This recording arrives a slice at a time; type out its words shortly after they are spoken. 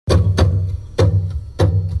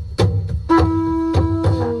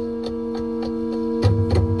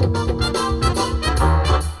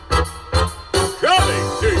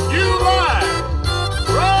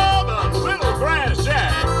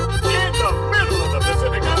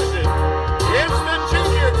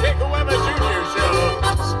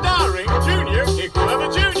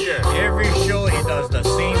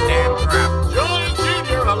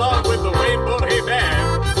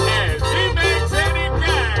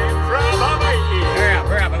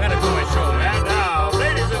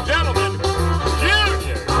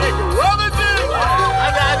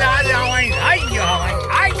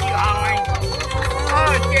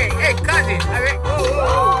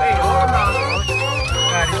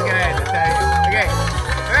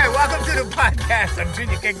welcome to the podcast. I'm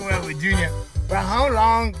Junior Kicking Well with Junior. But how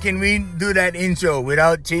long can we do that intro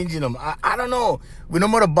without changing them? I don't know. We no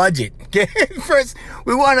more the budget. Okay. First,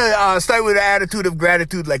 we want to start with an attitude of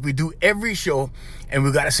gratitude like we do every show. And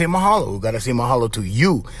we got to say mahalo. We got to say mahalo to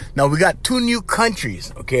you. Now, we got 2 new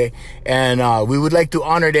countries, okay? And we would like to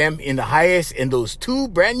honor them in the highest in those 2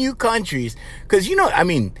 brand new countries. Because,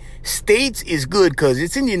 states is good because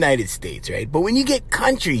it's in the United States, right? But when you get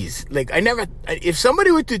countries, if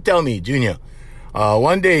somebody were to tell me, Junior,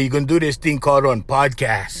 one day you're going to do this thing called on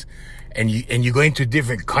podcasts and you're going to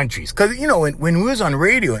different countries. Because, when we was on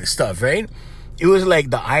radio and stuff, right? It was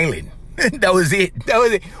like the island. That was it.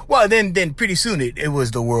 Well, then pretty soon it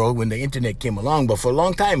was the world when the internet came along. But for a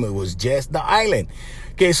long time, it was just the island.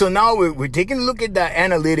 Okay, so now we're taking a look at the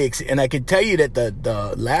analytics. And I can tell you that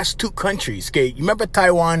the last 2 countries, okay, you remember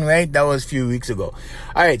Taiwan, right? That was a few weeks ago.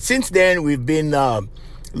 All right, since then, we've been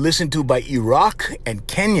listened to by Iraq and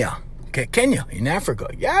Kenya. Okay, Kenya in Africa.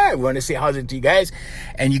 Yeah, I want to say how's it to you guys.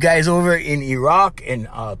 And you guys over in Iraq, and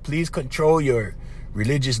please control your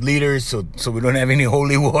religious leaders so we don't have any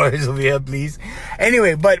holy wars over here, please.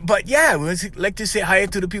 Anyway, but yeah, we would like to say hi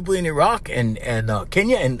to the people in Iraq and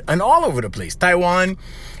Kenya and all over the place. Taiwan.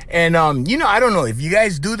 And, I don't know if you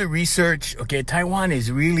guys do the research. Okay, Taiwan is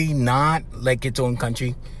really not like its own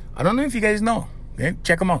country. I don't know if you guys know. Okay?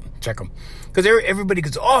 Check them out. Check them. Because everybody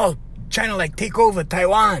goes, China take over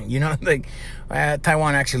Taiwan,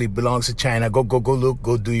 Taiwan actually belongs to China. Go look,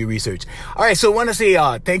 go do your research. All right, so I want to say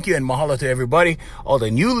thank you and mahalo to everybody, all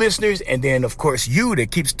the new listeners, and then of course you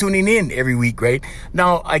that keeps tuning in every week, right?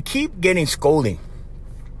 Now I keep getting scolding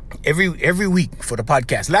every week for the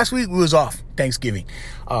podcast. Last week we was off Thanksgiving,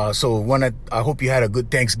 so I hope you had a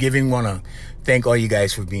good Thanksgiving. Want to thank all you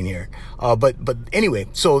guys for being here. But anyway,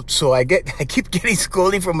 so I keep getting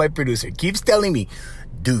scolding from my producer. Keeps telling me,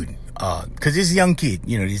 dude. Cause this young kid,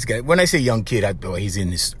 these guys, when I say young kid, he's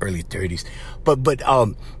in his early 30s, but,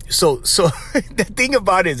 so the thing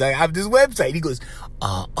about it is I have this website. He goes,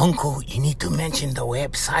 uncle, you need to mention the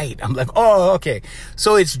website. I'm like, oh, okay.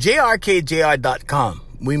 So it's jrkjr.com.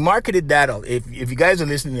 We marketed that. If you guys are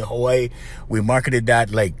listening in Hawaii, we marketed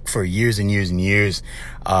that for years and years and years.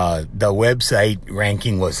 The website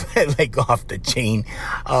ranking was off the chain.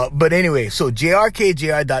 But anyway, so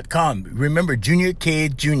jrkjr.com. Remember,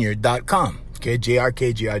 juniorkjr.com. Okay,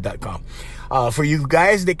 jrkjr.com. For you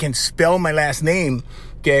guys that can spell my last name,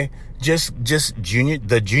 okay, just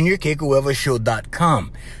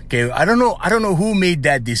juniorkekuweva.show.com. Okay, I don't know who made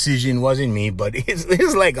that decision. Wasn't me, but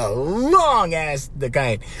it's like a long ass the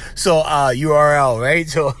kind. So URL, right?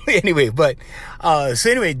 So anyway,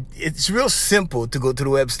 it's real simple to go to the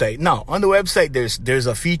website. Now on the website there's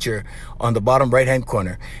a feature on the bottom right hand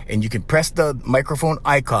corner, and you can press the microphone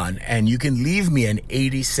icon and you can leave me an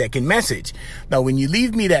 80-second message. Now when you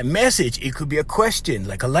leave me that message, it could be a question,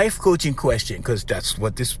 like a life coaching question, because that's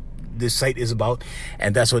what this site is about,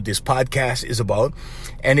 and that's what this podcast is about.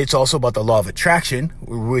 And it's also about the law of attraction,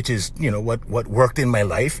 which is what worked in my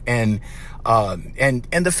life, and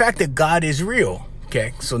the fact that God is real.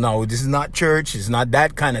 Okay, so now this is not church, it's not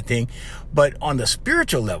that kind of thing, but on the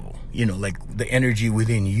spiritual level, like the energy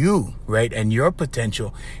within you, right, and your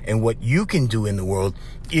potential and what you can do in the world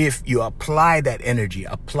if you apply that energy,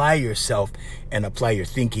 apply yourself, and apply your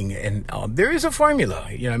thinking. And there is a formula,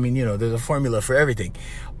 there's a formula for everything.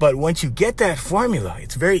 But once you get that formula,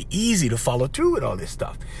 it's very easy to follow through with all this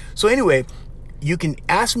stuff. So anyway, you can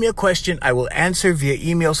ask me a question. I will answer via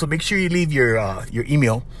email. So make sure you leave your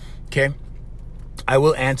email. Okay. I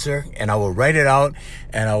will answer, and I will write it out,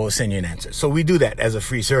 and I will send you an answer. So we do that as a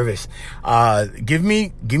free service. Give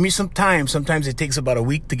me some time. Sometimes it takes about a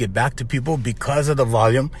week to get back to people because of the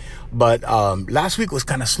volume. But last week was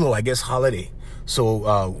kind of slow, I guess, holiday.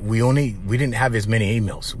 So we didn't have as many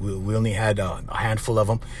emails. We only had a handful of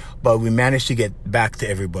them, but we managed to get back to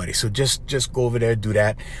everybody. So just go over there, do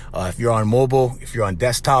that. If you're on mobile, if you're on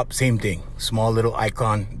desktop, same thing. Small little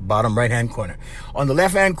icon, bottom right-hand corner. On the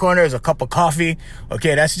left-hand corner is a cup of coffee.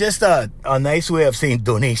 Okay, that's just a nice way of saying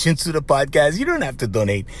donations to the podcast. You don't have to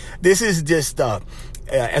donate. This is just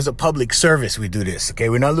as a public service, we do this. Okay,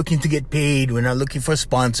 we're not looking to get paid. We're not looking for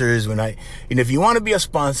sponsors. We're not, if you want to be a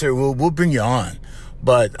sponsor, we'll bring you on.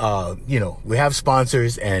 But we have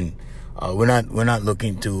sponsors, and we're not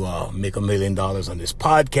looking to make $1 million on this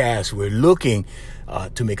podcast. We're looking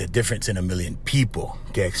to make a difference in 1 million people.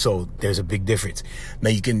 Okay, so there's a big difference. Now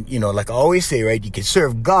you can, like I always say, right? You can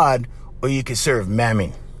serve God or you can serve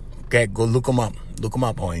Mammon. Okay, go look them up. Look them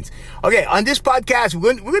up, Hoynes. Okay, on this podcast,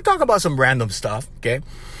 we're going to talk about some random stuff. Okay,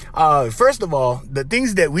 first of all, the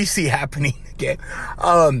things that we see happening. Okay,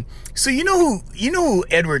 so you know who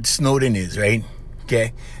Edward Snowden is, right?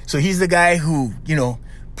 Okay. So he's the guy who,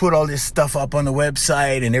 put all this stuff up on the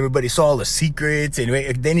website and everybody saw all the secrets, and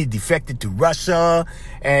then he defected to Russia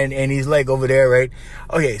and he's like over there, right?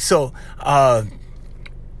 Okay. So,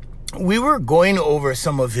 we were going over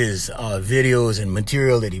some of his, videos and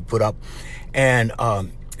material that he put up. And,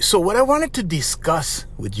 so what I wanted to discuss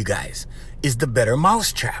with you guys is the better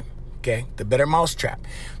mousetrap. Okay. The better mousetrap.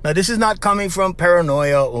 Now, this is not coming from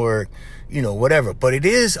paranoia or, whatever, but it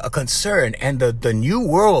is a concern. And the new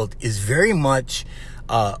world is very much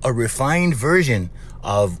a refined version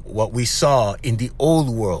of what we saw in the old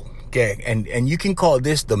world. Okay. And you can call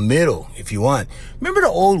this the middle if you want. Remember the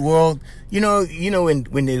old world?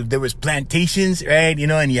 When there was plantations, right?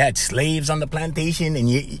 And you had slaves on the plantation, and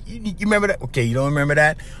you remember that? Okay. You don't remember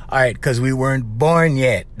that? All right. Cause we weren't born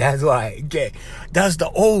yet. That's why. Okay. That's the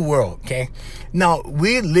old world. Okay. Now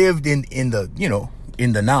we lived in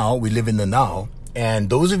the now. We live in the now. And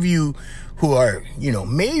those of you who are,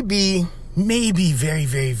 maybe very,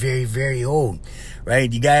 very, very, very old, right?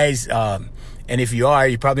 You guys, and if you are,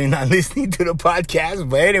 you're probably not listening to the podcast,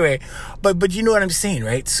 but anyway, but you know what I'm saying,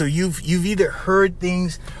 right? So you've either heard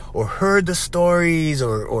things or heard the stories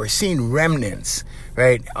or seen remnants,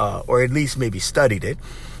 right? Or at least maybe studied it.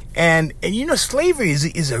 And slavery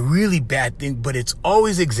is a really bad thing, but it's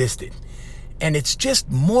always existed. And it's just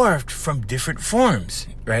morphed from different forms,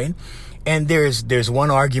 right? And there's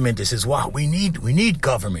one argument that says, wow, we need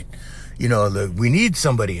government. We need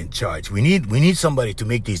somebody in charge. We need somebody to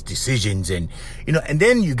make these decisions. And, and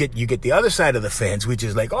then you get the other side of the fence, which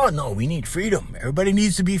is like, oh no, we need freedom. Everybody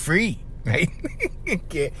needs to be free, right?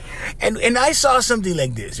 Okay. And I saw something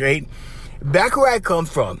like this, right? Back where I come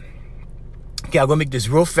from. Okay, I'm going to make this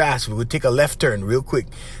real fast. We'll take a left turn real quick.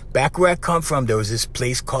 Back where I come from, there was this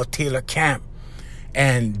place called Taylor Camp.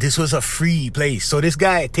 And this was a free place. So this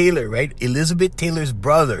guy, Taylor, right? Elizabeth Taylor's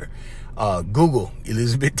brother, Google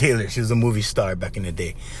Elizabeth Taylor. She was a movie star back in the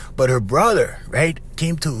day. But her brother, right,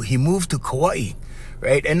 he moved to Kauai,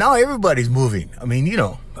 right? And now everybody's moving. I mean, we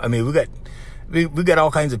got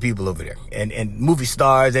all kinds of people over there. And movie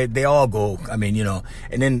stars, they all go. I mean,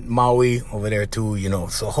 and then Maui over there too,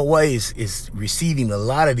 So Hawaii is receiving a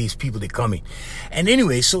lot of these people that coming. And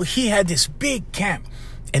anyway, so he had this big camp.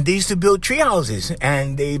 And they used to build tree houses,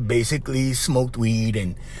 and they basically smoked weed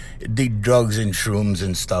and did drugs and shrooms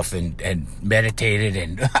and stuff and meditated.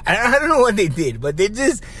 And I don't know what they did, but they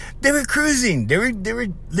were cruising. They were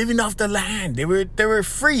living off the land. They were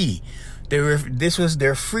free. This was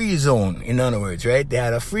their free zone. In other words, right? They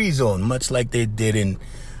had a free zone, much like they did in,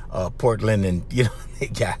 Portland, and, yeah,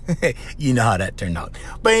 you know how that turned out.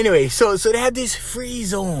 But anyway, so they had this free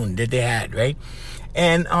zone that they had, right?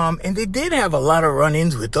 And they did have a lot of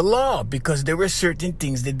run-ins with the law, because there were certain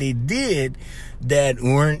things that they did that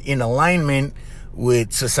weren't in alignment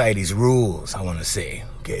with society's rules, I want to say.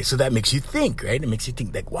 Okay, so that makes you think, right? It makes you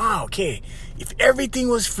think like, wow, okay, if everything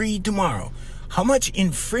was free tomorrow, how much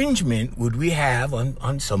infringement would we have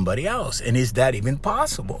on somebody else? And is that even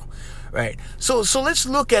possible? Right? So let's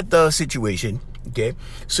look at the situation. Okay,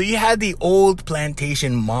 so you had the old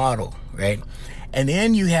plantation model, right? And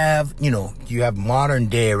then you have modern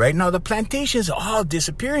day, right? Now the plantations are all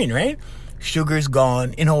disappearing, right? Sugar's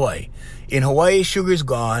gone in Hawaii. In Hawaii, sugar's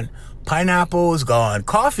gone. Pineapple is gone.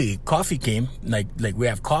 Coffee came, like we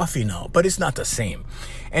have coffee now, but it's not the same.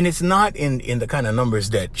 And it's not in the kind of numbers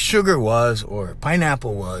that sugar was or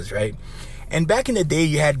pineapple was, right? And back in the day,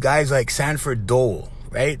 you had guys like Sanford Dole,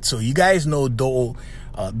 right? So you guys know Dole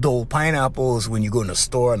pineapples when you go in the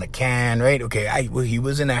store on a can, right? Okay, he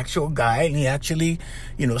was an actual guy, and he actually,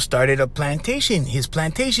 started his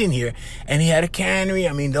plantation here, and he had a cannery.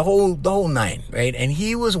 I mean, the whole nine, right? And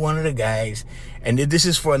he was one of the guys, and this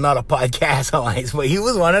is for not a podcast, Alliance, but he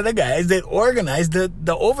was one of the guys that organized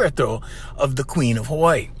the overthrow of the Queen of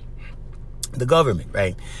Hawaii, the government,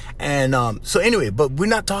 right? And so anyway, but we're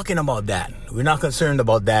not talking about that. We're not concerned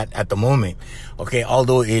about that at the moment. Okay,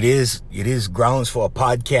 although it is grounds for a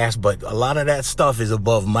podcast, but a lot of that stuff is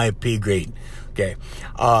above my pay grade. Okay,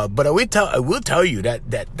 but I will tell you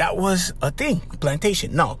that was a thing,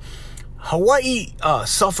 plantation. Now, Hawaii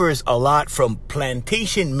suffers a lot from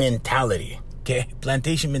plantation mentality. Okay,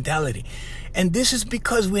 plantation mentality. And this is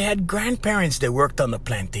because we had grandparents that worked on the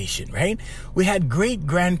plantation, right? We had great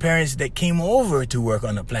grandparents that came over to work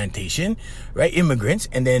on the plantation, right? Immigrants.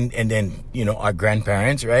 And then, our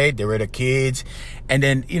grandparents, right? They were the kids. And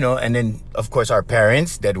then, of course, our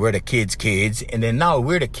parents that were the kids. And then now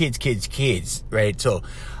we're the kids, right? So,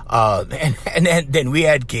 and then we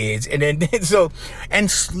had kids. And then,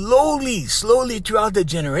 slowly throughout the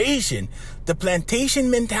generation, the plantation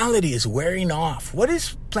mentality is wearing off. What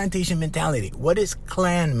is plantation mentality? What is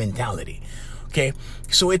clan mentality? Okay,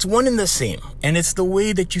 so it's one and the same, and it's the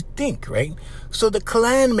way that you think, right? So the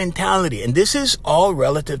clan mentality, and this is all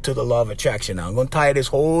relative to the law of attraction. Now I'm going to tie this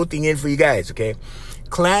whole thing in for you guys, okay?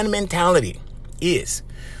 Clan mentality is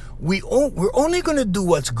we're only going to do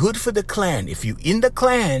what's good for the clan. If you in the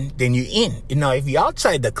clan, then you're in. Now, if you're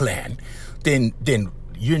outside the clan, then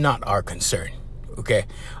you're not our concern, okay?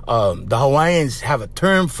 The Hawaiians have a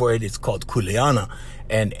term for it. It's called kuleana.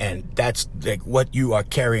 And that's like what you are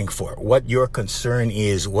caring for, what your concern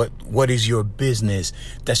is, what is your business.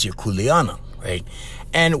 That's your kuleana, right?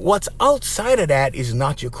 And what's outside of that is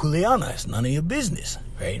not your kuleana. It's none of your business,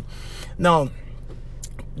 right? Now,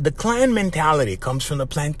 the clan mentality comes from the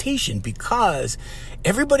plantation because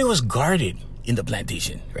everybody was guarded in the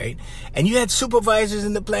plantation, right? And you had supervisors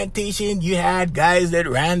in the plantation, you had guys that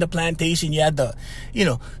ran the plantation, you had the,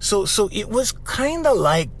 so it was kind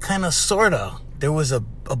of sorta, there was a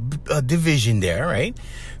division there, right?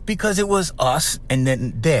 Because it was us and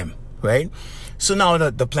then them, right? So now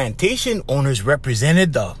the plantation owners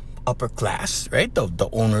represented the upper class, right? The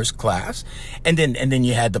owners class. And then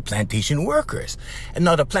you had the plantation workers. And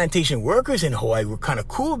now the plantation workers in Hawaii were kind of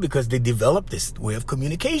cool because they developed this way of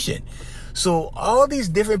communication. So all these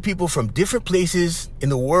different people from different places in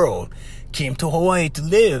the world came to Hawaii to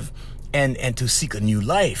live and to seek a new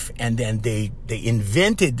life. And then they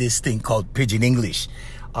invented this thing called Pidgin English.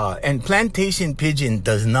 And plantation pidgin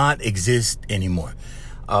does not exist anymore.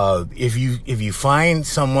 If you find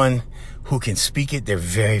someone who can speak it, they're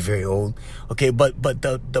very, very old. Okay, but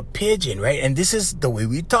the pidgin, right? And this is the way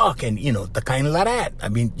we talk, and the kind of that. I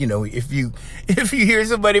mean, if you hear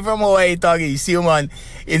somebody from Hawaii talking, you see them on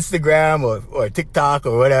Instagram or TikTok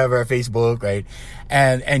or whatever, Facebook, right?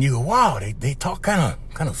 And you go, wow, they talk kind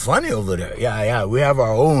of funny over there. Yeah, we have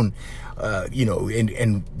our own,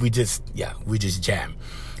 and we just jam.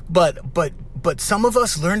 But some of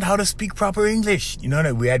us learned how to speak proper English.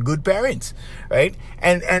 We had good parents, right?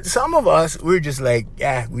 And some of us, we're just like,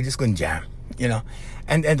 we're just going to jam,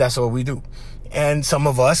 and that's what we do. And some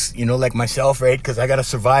of us, like myself, right? Because I got to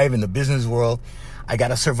survive in the business world. I got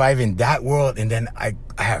to survive in that world. And then I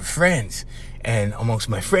have friends. And amongst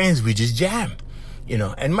my friends, we just jam,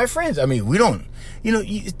 And my friends, I mean, we don't,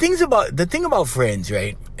 the thing about friends,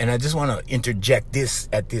 right? And I just want to interject this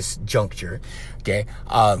at this juncture, okay?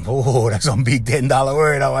 That's some big $10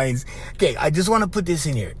 word, Hawaiians. Okay, I just want to put this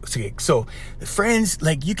in here. Okay, so friends,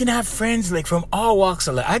 like you can have friends like from all walks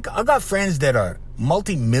of life. I got friends that are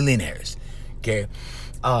multi-millionaires, okay?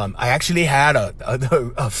 I actually had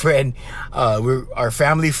a friend, our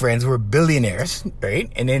family friends were billionaires,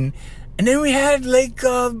 right? And then we had like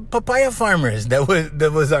papaya farmers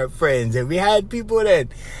that was our friends, and we had people that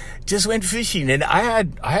just went fishing, and I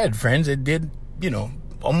had friends that did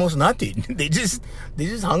almost nothing. They just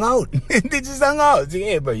hung out. They just hung out. Say,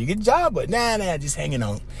 hey, bro, you get a job, but nah, just hanging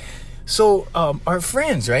out. So our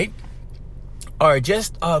friends, right, are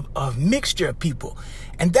just a mixture of people,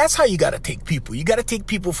 and that's how you got to take people. You got to take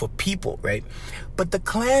people for people, right? But the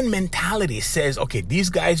clan mentality says, okay,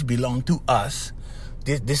 these guys belong to us.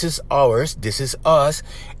 This is ours, this is us,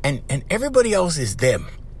 and everybody else is them.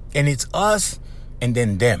 And it's us and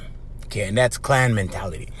then them. Okay, and that's clan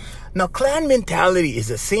mentality. Now, clan mentality is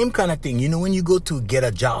the same kind of thing. When you go to get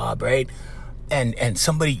a job, right? And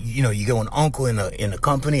somebody, you get an uncle in a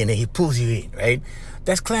company and then he pulls you in, right?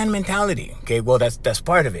 That's clan mentality. Okay, well, that's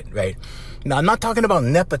part of it, right? Now, I'm not talking about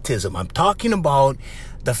nepotism. I'm talking about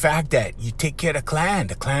the fact that you take care of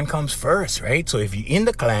the clan comes first, right? So if you're in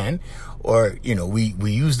the clan, or,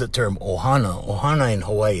 we use the term ohana. Ohana in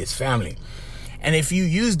Hawaii is family. And if you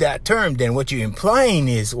use that term, then what you're implying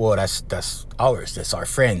is, well, that's ours. That's our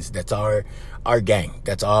friends. That's our gang.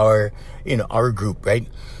 That's our group, right?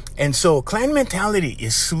 And so clan mentality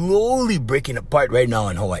is slowly breaking apart right now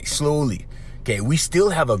in Hawaii. Slowly. Okay, we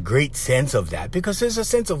still have a great sense of that because there's a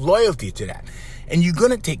sense of loyalty to that. And you're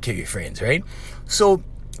going to take care of your friends, right? So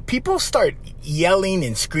people start yelling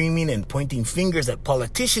and screaming and pointing fingers at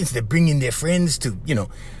politicians that bring in their friends to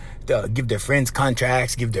give their friends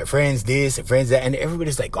contracts, give their friends this and friends that. And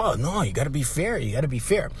everybody's like, oh, no, you got to be fair. You got to be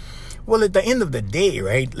fair. Well, at the end of the day,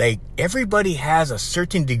 right, like everybody has a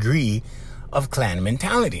certain degree of clan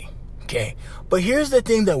mentality. Okay. But here's the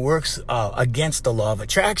thing that works against the law of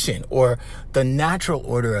attraction or the natural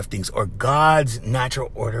order of things or God's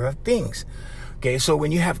natural order of things. Okay. So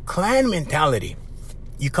when you have clan mentality,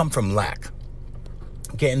 you come from lack.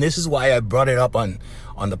 Okay. And this is why I brought it up on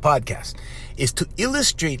the podcast, is to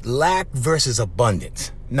illustrate lack versus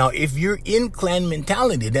abundance. Now, if you're in clan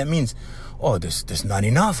mentality, that means, oh, there's not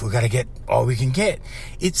enough. We got to get all we can get.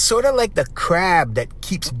 It's sort of like the crab that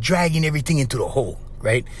keeps dragging everything into the hole.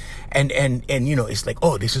 right? And it's like,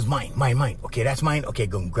 oh, this is mine. Okay, that's mine. Okay,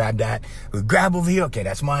 go and grab that. Grab over here. Okay,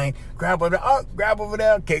 that's mine. Grab over there. Oh, grab over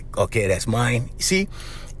there. Okay, that's mine. See?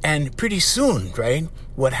 And pretty soon, right,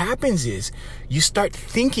 what happens is you start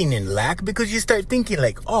thinking in lack, because you start thinking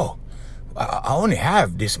like, oh, I only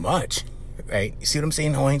have this much, right? You see what I'm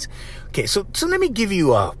saying, Hoynes? Okay, so let me give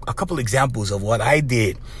you a couple examples of what I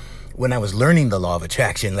did when I was learning the law of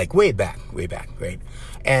attraction, like way back, right?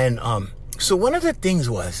 And so one of the things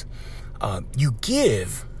was you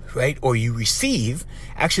give, right, or you receive.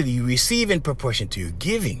 Actually, you receive in proportion to your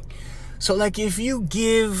giving. So like if you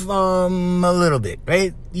give a little bit,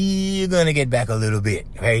 right, you're going to get back a little bit,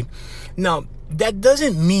 right? Now, that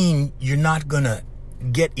doesn't mean you're not going to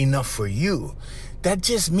get enough for you. That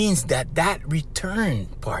just means that return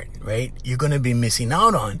part, right, you're going to be missing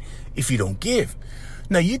out on if you don't give.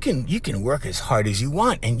 Now, you can work as hard as you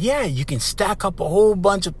want, and yeah, you can stack up a whole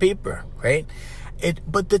bunch of paper, right?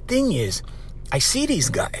 But the thing is, I see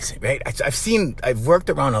these guys, right? I've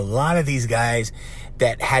worked around a lot of these guys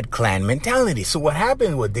that had clan mentality. So what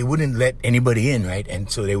happened was they wouldn't let anybody in, right? And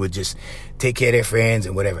so they would just take care of their friends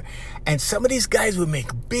and whatever. And some of these guys would make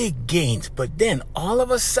big gains, but then all of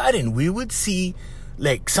a sudden we would see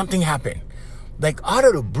like something happen, like out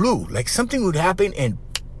of the blue, like something would happen and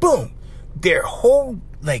boom, their whole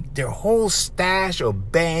stash or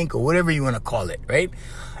bank or whatever you want to call it, right?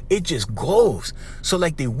 It just goes. So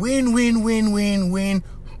like they win,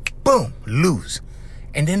 boom, lose.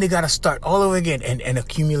 And then they got to start all over again and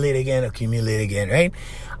accumulate again, right?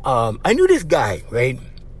 I knew this guy, right?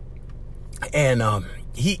 And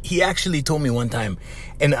he actually told me one time,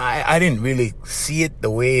 and I didn't really see it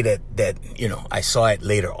the way that I saw it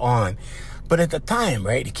later on. But at the time,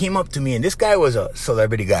 right, he came up to me, and this guy was a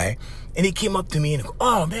celebrity guy, and he came up to me and go,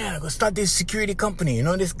 oh man, I'm gonna start this security company,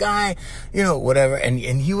 this guy, whatever. And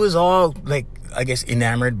he was all like, I guess,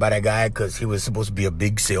 enamored by that guy because he was supposed to be a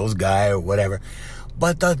big sales guy or whatever.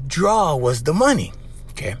 But the draw was the money.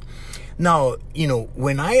 Okay. Now,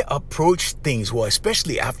 when I approach things, well,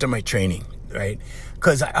 especially after my training, right?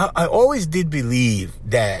 Because I always did believe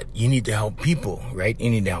that you need to help people, right? You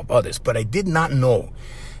need to help others. But I did not know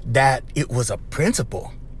that it was a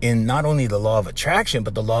principle in not only the law of attraction,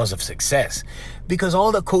 but the laws of success. Because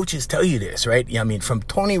all the coaches tell you this, right? I mean, from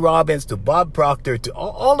Tony Robbins to Bob Proctor to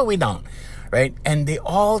all the way down, right? And they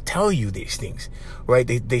all tell you these things, right?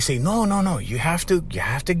 They say, no, you have to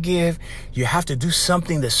give, you have to do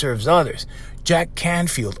something that serves others. Jack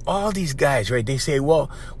Canfield, all these guys, right? They say, well,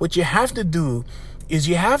 what you have to do is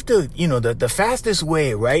you have to, the fastest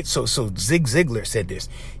way, right? So Zig Ziglar said this.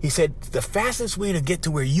 He said, the fastest way to get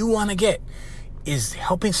to where you want to get is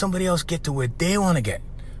helping somebody else get to where they want to get,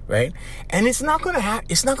 right? And it's not going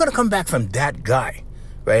to come back from that guy,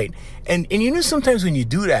 right? And sometimes when you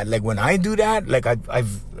do that, like when I do that, like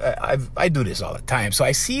I do this all the time. So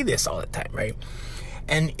I see this all the time, right?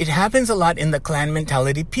 And it happens a lot in the clan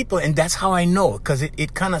mentality people. And that's how I know, because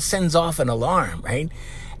it kind of sends off an alarm, right?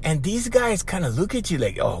 And these guys kind of look at you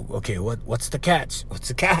like, oh, okay, what's the catch? What's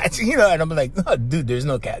the catch? And I'm like, oh, dude, there's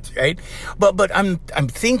no catch, right? But I'm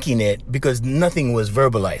thinking it because nothing was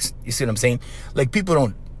verbalized. You see what I'm saying? Like people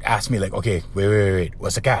don't ask me like, okay, wait,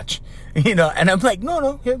 what's the catch? And I'm like,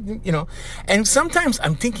 no, and sometimes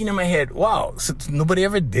I'm thinking in my head, wow, so nobody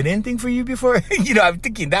ever did anything for you before? I'm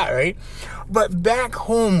thinking that, right? But back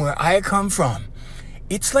home where I come from,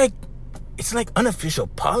 it's like unofficial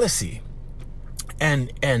policy.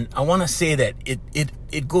 And I want to say that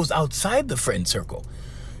it goes outside the friend circle.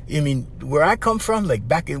 I mean, where I come from, like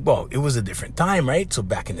it was a different time, right? So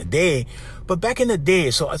back in the day,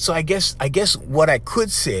 so I guess what I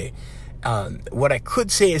could say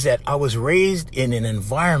is that I was raised in an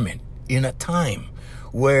environment, in a time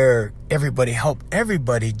where everybody helped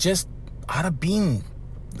everybody just out of being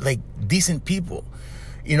like decent people.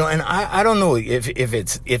 And I don't know if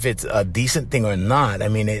it's a decent thing or not. I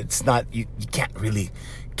mean, it's not, you can't really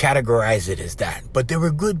categorize it as that, but there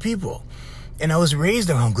were good people. And I was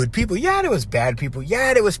raised around good people. Yeah, there was bad people.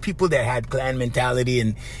 Yeah, there was people that had clan mentality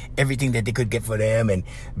and everything that they could get for them and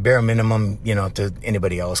bare minimum, to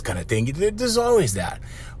anybody else kind of thing. There's always that.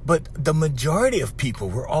 But the majority of people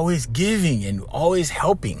were always giving and always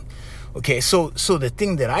helping. Okay, so the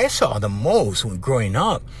thing that I saw the most when growing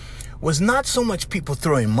up was not so much people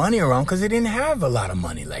throwing money around, because they didn't have a lot of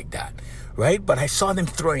money like that, right? But I saw them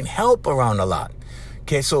throwing help around a lot.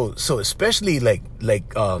 Okay, so especially like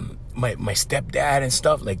my stepdad and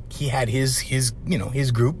stuff, like he had his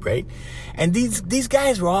group, right? And these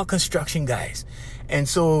guys were all construction guys, and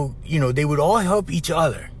so they would all help each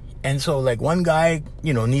other. And so like one guy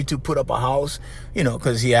need to put up a house,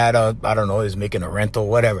 because he had he was making a rental,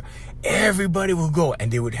 whatever. everybody would go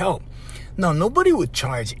and they would help. Now, nobody would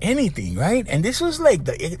charge anything, right? And this was like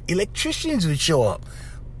the electricians would show up,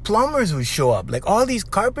 plumbers would show up, like all these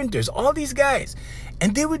carpenters, all these guys.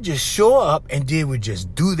 And they would just show up and they would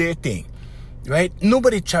just do their thing, right?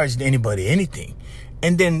 Nobody charged anybody anything.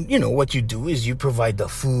 And then, you know, what you do is you provide the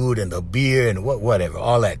food and the beer and whatever,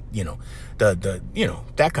 all that, you know,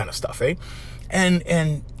 that kind of stuff, right?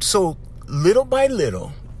 And so little by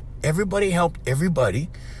little, everybody helped everybody,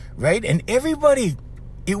 right? And everybody,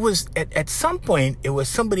 it was at some point, it was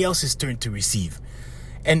somebody else's turn to receive.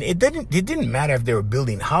 And it didn't matter if they were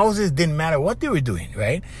building houses, didn't matter what they were doing,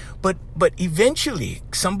 right? But eventually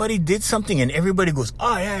somebody did something and everybody goes,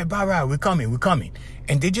 oh yeah, bye, we're coming.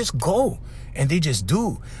 And they just go and they just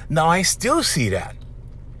do. Now I still see that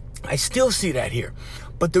here.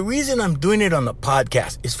 But the reason I'm doing it on the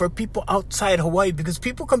podcast is for people outside Hawaii, because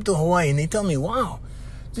people come to Hawaii and they tell me, wow,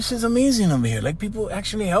 this is amazing over here. Like, people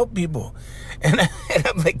actually help people. And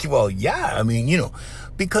I'm like, well, yeah, I mean, you know,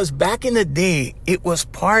 because back in the day, it was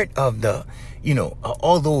part of the, you know,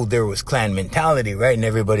 although there was clan mentality, right? And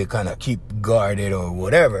everybody kind of keep guarded or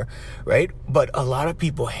whatever, right? But a lot of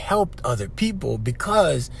people helped other people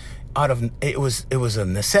because it was a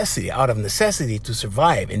necessity, out of necessity to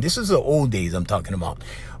survive. And this is the old days I'm talking about.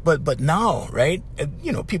 But now, right,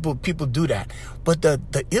 you know, people do that. But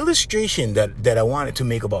the illustration that I wanted to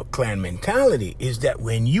make about clan mentality is that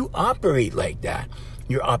when you operate like that,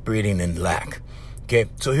 you're operating in lack. Okay,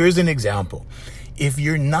 so here's an example. If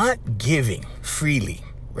you're not giving freely,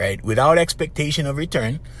 right, without expectation of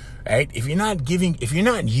return, right, if you're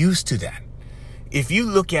not used to that, if you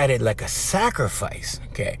look at it like a sacrifice,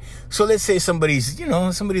 okay, so let's say somebody's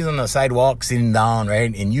on the sidewalk sitting down,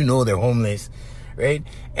 right, and you know they're homeless, right,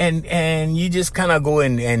 and you just kind of go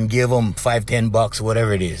and give them $5-10,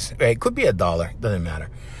 whatever it is, right, could be $1, doesn't matter.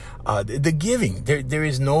 The giving, there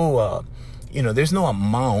is no, there's no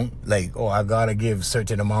amount like, oh, I gotta give a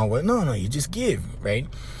certain amount. Well, no, you just give, right?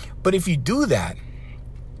 But if you do that,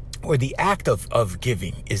 or the act of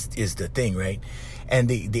giving is the thing, right? And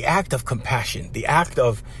the act of compassion, the act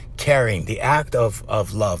of caring, the act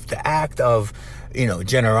of love, the act of,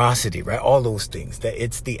 generosity, right? All those things, that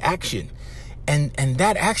it's the action. And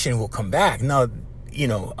that action will come back. Now,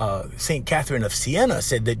 Saint Catherine of Siena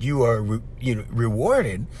said that you are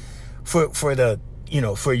rewarded for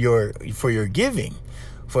your giving,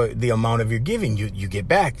 for the amount of your giving you get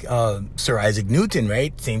back. Sir Isaac Newton,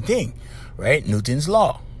 right? Same thing, right? Newton's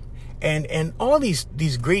law. And all these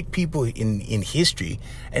great people in history,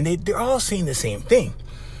 and they're all saying the same thing.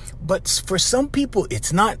 But for some people,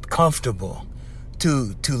 it's not comfortable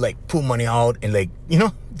to like pull money out and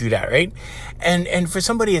do that, right? And for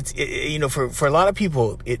somebody, it's for a lot of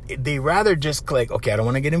people, they rather just like, okay, I don't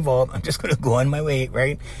want to get involved. I'm just gonna go on my way,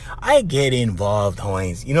 right? I get involved,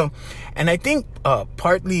 Hawaiians, and I think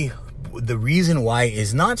partly the reason why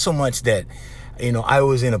is not so much that I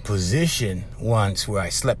was in a position once where I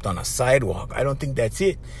slept on a sidewalk. I don't think that's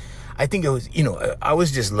it. I think it was, I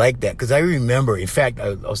was just like that. Because I remember, in fact,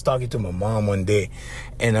 I was talking to my mom one day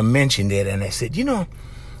and I mentioned it. And I said,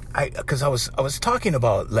 because I was talking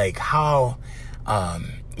about like how,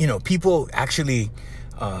 people actually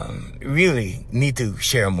really need to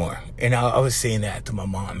share more. And I was saying that to my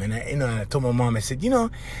mom. And I told my mom, I said,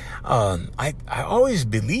 I always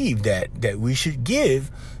believe that we should give.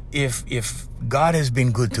 If God has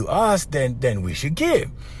been good to us, then we should give.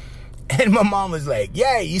 And my mom was like,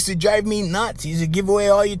 yeah, it used to drive me nuts. You used to give away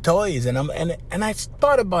all your toys. And I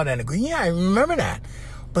thought about it and I go, yeah, I remember that.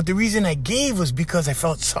 But the reason I gave was because I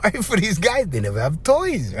felt sorry for these guys. They never have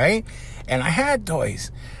toys, right? And I had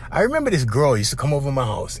toys. I remember this girl used to come over my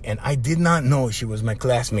house and I did not know she was my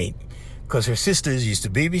classmate because her sisters used to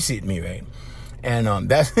babysit me, right? And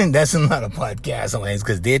that's not a podcast,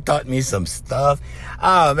 because they taught me some stuff.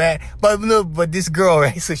 Oh man, but this girl,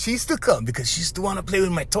 right? So she used to come because she used to want to play with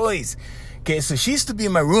my toys. Okay, so she used to be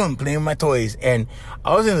in my room playing with my toys, and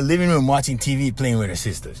I was in the living room watching TV, playing with her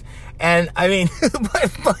sisters. And I mean,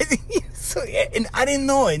 and I didn't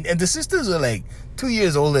know, and the sisters were like 2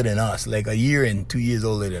 years older than us, like a year and 2 years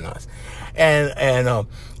older than us. And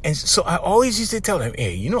so I always used to tell them,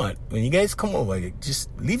 hey, you know what? When you guys come over, just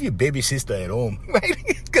leave your baby sister at home, right?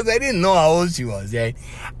 Because I didn't know how old she was, right?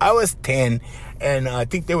 I was 10, and I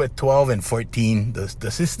think they were 12 and 14, the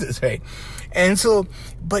sisters, right? And so,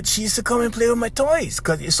 but she used to come and play with my toys,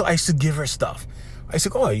 so I used to give her stuff. I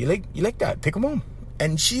said, oh, you like that? Take them home.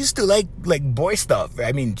 And she used to like boy stuff.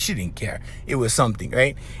 I mean, she didn't care. It was something,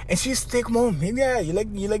 right? And she used to take them home. Yeah, you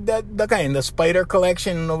like that kind, the spider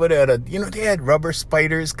collection over there. They had rubber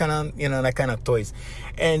spiders, kind of, that kind of toys.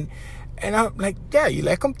 And And I'm like, yeah, you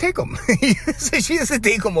like them, take them. So she used to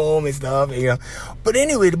take them home and stuff, you know. But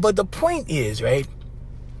anyway, but the point is, right,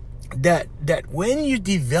 that when you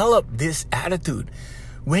develop this attitude,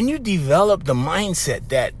 when you develop the mindset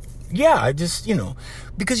that, yeah, I just, you know,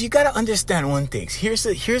 because you got to understand one thing. Here's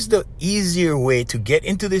the easier way to get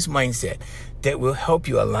into this mindset that will help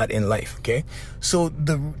you a lot in life, okay? So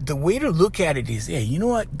the way to look at it is, hey, you know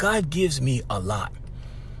what? God gives me a lot.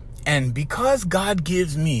 And because God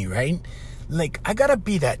gives me, right, like, I gotta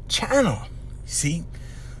be that channel, see,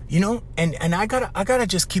 you know, and I gotta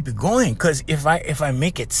just keep it going. Because if I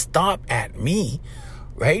make it stop at me,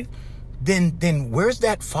 right, then where's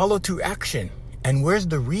that follow through action, and where's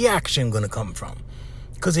the reaction gonna come from?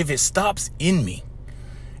 Because if it stops in me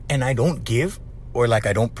and I don't give, or like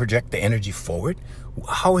I don't project the energy forward,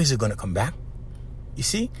 how is it gonna come back? You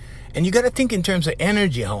see? And you gotta think in terms of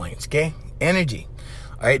energy, Hawaiians, okay? Energy.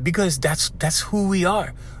 All right, because that's who we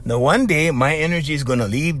are. Now, one day, my energy is going to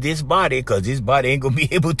leave this body, because this body ain't going to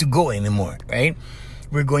be able to go anymore, right?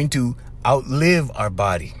 We're going to outlive our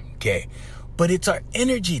body, okay? But it's our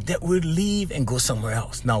energy that will leave and go somewhere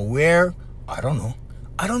else. Now, where? I don't know.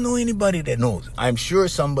 I don't know anybody that knows. I'm sure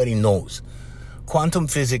somebody knows. Quantum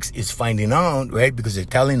physics is finding out, right? Because they're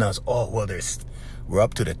telling us, oh, well, we're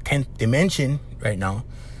up to the 10th dimension right now.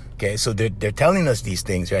 Okay, so they're telling us these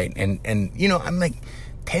things, right? And you know, I'm like,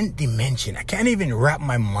 10th dimension. I can't even wrap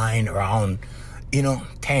my mind around, you know,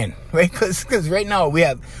 10, right? Because right now we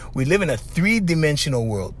live in a 3-dimensional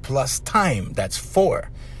world plus time. That's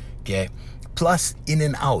 4, okay? Plus in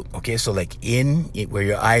and out, okay? So like in where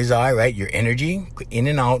your eyes are, right? Your energy, in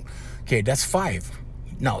and out, okay? That's 5.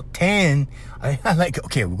 Now 10, I like,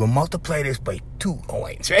 okay, we're gonna multiply this by 2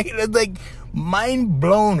 Hawaiians, right? It's like mind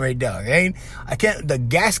blown right now, right? The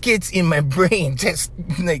gaskets in my brain just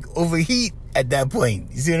like overheat at that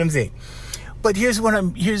point. You see what I'm saying? But here's what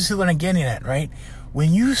I'm getting at, right?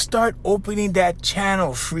 When you start opening that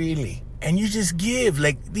channel freely and you just give,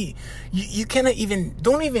 like, you cannot even,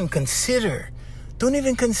 don't even consider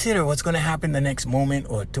what's going to happen the next moment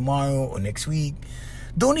or tomorrow or next week.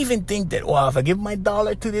 Don't even think that, well, if I give my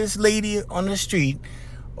 $1 to this lady on the street,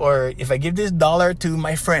 or if I give this $1 to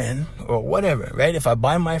my friend, or whatever, right? If I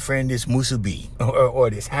buy my friend this musubi, or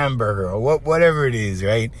this hamburger, or whatever it is,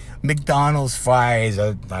 right? McDonald's fries,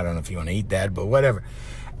 I don't know if you want to eat that, but whatever.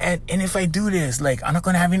 And if I do this, like, I'm not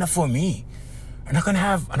going to have enough for me. I'm not going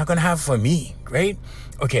to have for me, right?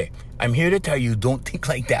 Okay, I'm here to tell you, don't think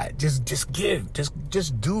like that. Just give,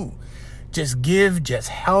 just do. Just give, just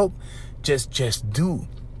help, just do.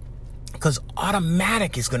 Because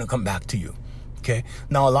automatic is going to come back to you. Okay.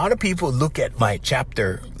 Now, a lot of people look at my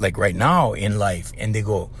chapter, like right now in life, and they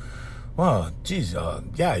go, well, geez,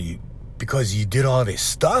 yeah, because you did all this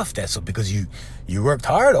stuff, that's because you worked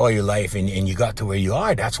hard all your life and you got to where you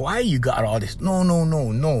are. That's why you got all this. No,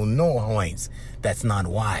 Hawaiians. That's not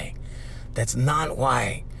why. That's not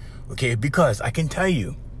why. Okay. Because I can tell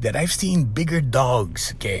you that I've seen bigger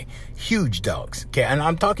dogs, okay, huge dogs, okay, and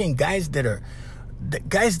I'm talking guys that are,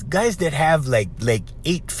 guys that have like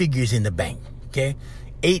 8 figures in the bank. Okay,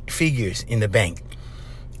 8 figures in the bank,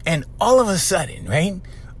 and all of a sudden, right,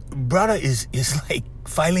 brother is like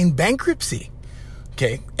filing bankruptcy.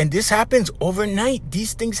 Okay, and this happens overnight.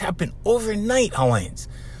 These things happen overnight, Hawaiians.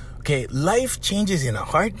 Okay, life changes in a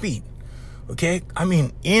heartbeat. Okay, I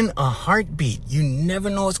mean, in a heartbeat. You never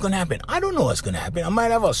know what's gonna happen. I don't know what's gonna happen. I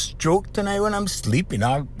might have a stroke tonight when I'm sleeping.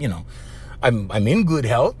 I'm in good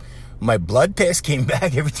health. My blood test came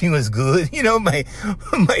back. Everything was good. You know, my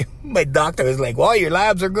doctor was like, well, your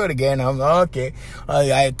labs are good again. I'm okay.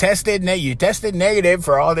 You tested negative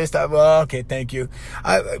for all this stuff. Well, okay, thank you.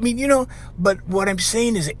 I mean, you know, but what I'm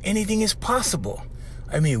saying is that anything is possible.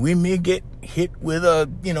 I mean, we may get hit with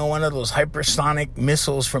one of those hypersonic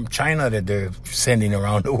missiles from China that they're sending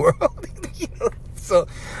around the world. You know? So,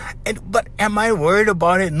 but am I worried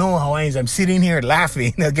about it? No, Hawaiians, I'm sitting here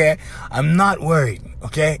laughing, okay? I'm not worried,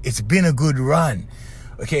 okay? It's been a good run,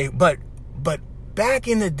 okay? But back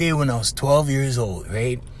in the day when I was 12 years old,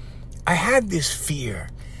 right? I had this fear.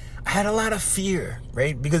 I had a lot of fear,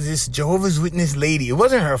 right? Because this Jehovah's Witness lady, it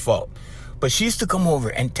wasn't her fault, but she used to come over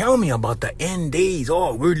and tell me about the end days.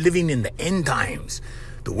 Oh, we're living in the end times.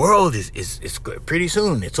 The world is pretty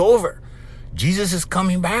soon. It's over. Jesus is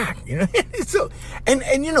coming back, you know. So,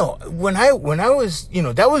 and you know, when I was, you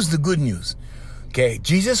know, that was the good news. Okay,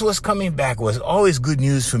 Jesus was coming back was always good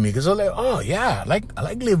news for me, because I was like, oh yeah, I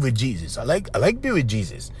like live with Jesus. I like be with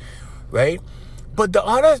Jesus, right? But the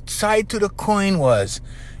other side to the coin was,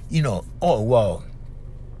 you know, oh well,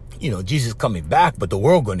 you know, Jesus coming back, but the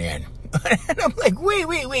world gonna end. And I'm like,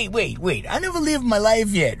 wait. I never lived my life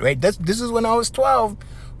yet, right? This is when I was 12.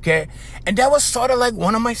 Okay. And that was sort of like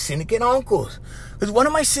one of my syndicate uncles. It was one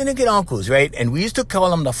of my syndicate uncles, right? And we used to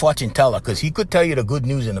call him the fortune teller because he could tell you the good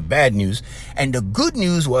news and the bad news. And the good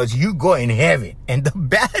news was you go in heaven. And the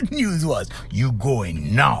bad news was you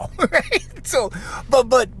going now, right? So,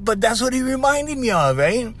 but that's what he reminded me of,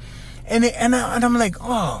 right? And I'm like,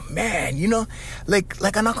 oh man, you know,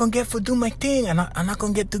 like I'm not gonna get to do my thing. I'm not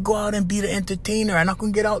gonna get to go out and be the entertainer. I'm not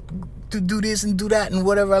gonna get out to do this and do that and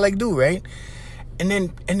whatever I like do, right? And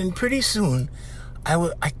then pretty soon,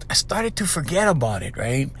 I started to forget about it,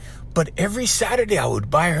 right? But every Saturday I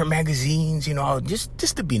would buy her magazines, you know, just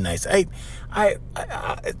to be nice. I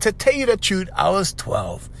to tell you the truth, I was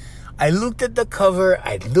 12. I looked at the cover,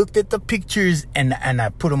 I looked at the pictures, and I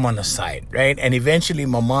put them on the side, right? And eventually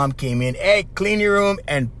my mom came in, hey, clean your room,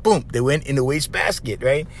 and boom, they went in the wastebasket,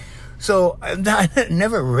 right? So I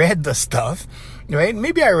never read the stuff, right?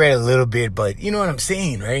 Maybe I read a little bit, but you know what I'm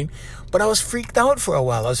saying, right? But I was freaked out for a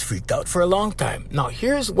while. I was freaked out for a long time. Now,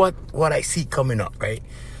 here's what I see coming up, right?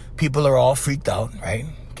 People are all freaked out, right?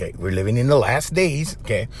 Okay, we're living in the last days,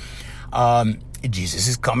 okay? Jesus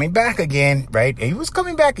is coming back again, right? And he was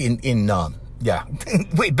coming back in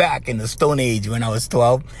way back in the Stone Age when I was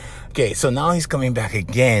 12. Okay, so now he's coming back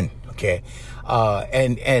again, okay?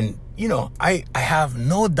 And you know, I have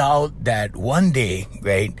no doubt that one day,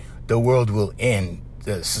 right, the world will end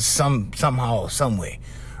somehow, some way,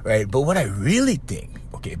 right? But what I really think,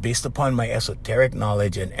 okay, based upon my esoteric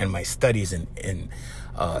knowledge and my studies in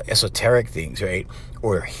esoteric things, right,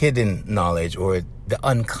 or hidden knowledge, or the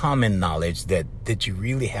uncommon knowledge that you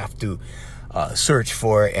really have to search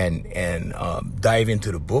for and dive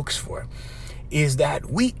into the books for, is that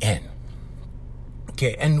we end.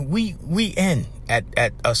 Okay, and we end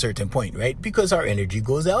at a certain point, right? Because our energy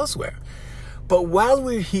goes elsewhere. But while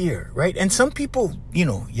we're here, right? And some people, you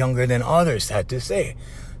know, younger than others, sad to say,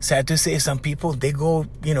 some people, they go,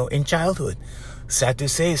 you know, in childhood. Sad to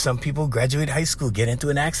say, some people graduate high school, get into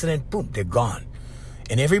an accident, boom, they're gone.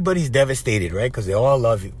 And everybody's devastated, right? Because they all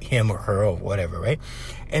love him or her or whatever, right?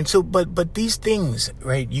 And so, but these things,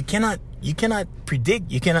 right? You cannot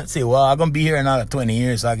predict. You cannot say, well, I'm gonna be here another 20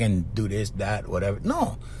 years, so I can do this, that, whatever.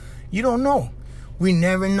 No, you don't know. We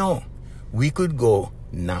never know. We could go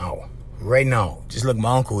now, right now. Just like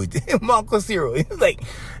my uncle, my Uncle Cyril. He's like,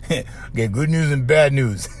 get good news and bad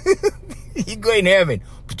news. You go in heaven,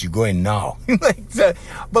 but you're going now. Like, so,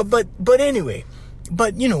 but anyway.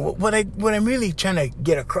 But you know what I'm really trying to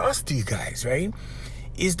get across to you guys, right,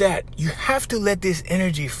 is that you have to let this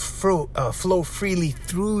energy flow freely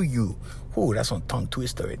through you. Oh, that's one tongue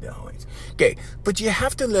twister right there. Okay, but you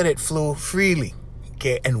have to let it flow freely.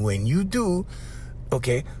 Okay, and when you do,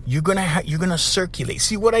 okay, you're gonna circulate.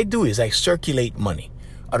 See, what I do is I circulate money.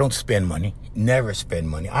 I don't spend money. Never spend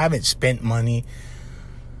money. I haven't spent money.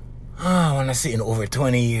 I want to say in over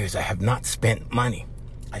 20 years, I have not spent money.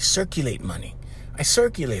 I circulate money. I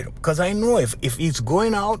circulate them because I know if it's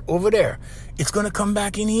going out over there, it's going to come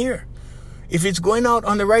back in here. If it's going out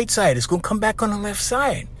on the right side, it's going to come back on the left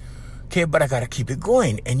side. Okay, but I got to keep it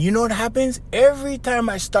going. And you know what happens? Every time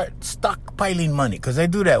I start stockpiling money, because I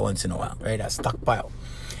do that once in a while, right? I stockpile.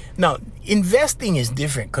 Now, investing is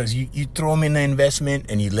different because you throw them in the investment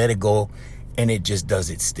and you let it go and it just does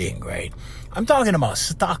its thing, right? I'm talking about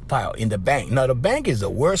stockpile in the bank. Now, the bank is the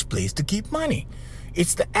worst place to keep money.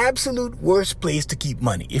 It's the absolute worst place to keep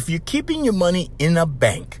money. If you're keeping your money in a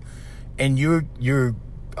bank and you're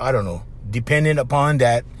I don't know, dependent upon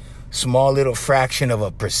that small little fraction of a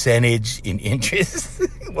percentage in interest,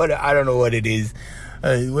 I don't know what it is.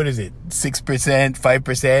 What is it? 6%,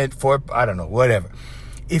 5%, 4%, I don't know, whatever.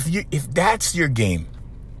 If that's your game,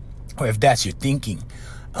 or if that's your thinking,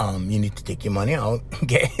 you need to take your money out.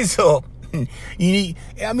 Okay, so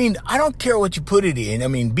I don't care what you put it in. I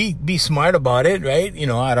mean, be smart about it, right? You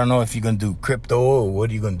know, I don't know if you're going to do crypto or what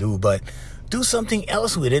are you going to do, but do something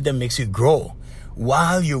else with it that makes you grow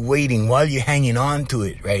while you're waiting, while you're hanging on to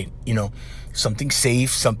it, right? You know, something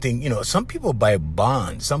safe, something, you know, some people buy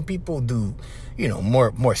bonds. Some people do, you know,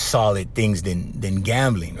 more solid things than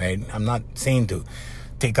gambling, right? I'm not saying to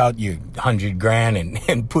take out your $100,000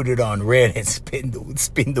 and put it on red and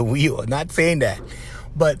spin the wheel. I'm not saying that.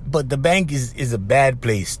 But the bank is a bad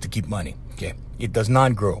place to keep money. Okay, it does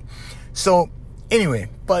not grow. So anyway,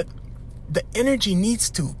 but the energy needs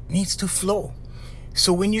to flow.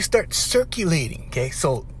 So when you start circulating, okay,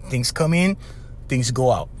 so things come in, things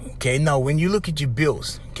go out. Okay, now when you look at your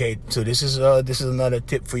bills, okay, so this is another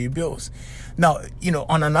tip for your bills. Now, you know,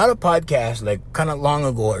 on another podcast, like kind of long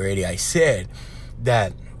ago already, I said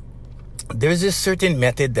that there's this certain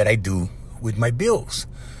method that I do with my bills.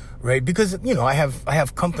 right? Because, I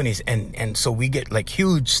have companies, and so we get like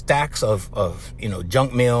huge stacks of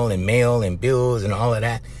junk mail and bills and all of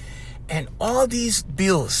that. And all these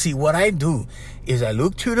bills, see, what I do is I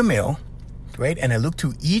look through the mail, right? And I look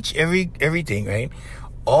through everything, right?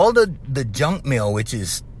 All the junk mail, which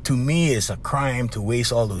is, to me, is a crime to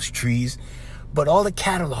waste all those trees. But all the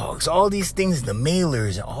catalogs, all these things, the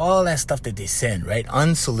mailers, all that stuff that they send, right?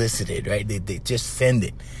 Unsolicited, right? They just send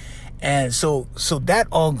it. And so that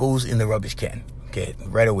all goes in the rubbish can, okay,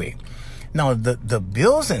 right away. Now, the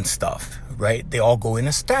bills and stuff, right? They all go in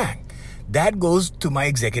a stack. That goes to my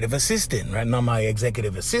executive assistant, right? Now, my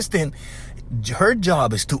executive assistant, her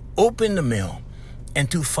job is to open the mail and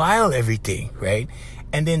to file everything, right?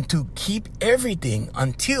 And then to keep everything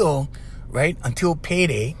until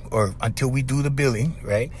payday, or until we do the billing,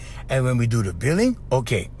 right? And when we do the billing,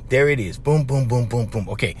 okay, there it is. Boom, boom, boom, boom, boom.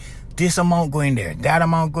 Okay, this amount going there, that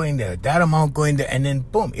amount going there, that amount going there, and then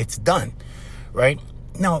boom, it's done, right?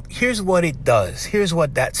 Now, here's what it does. Here's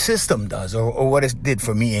what that system does, or what it did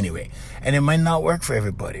for me anyway. And it might not work for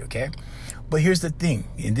everybody, okay? But here's the thing,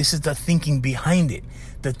 and this is the thinking behind it.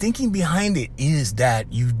 The thinking behind it is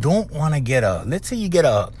that you don't want to get let's say you get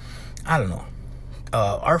our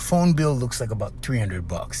phone bill looks like about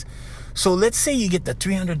 $300. So let's say you get the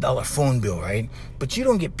 $300 phone bill, right? But you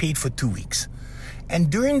don't get paid for 2 weeks.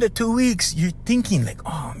 And during the 2 weeks, you're thinking like,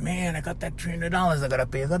 oh man, I got that $300 I got to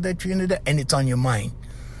pay. I got that $300, and it's on your mind.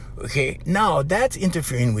 Okay, now that's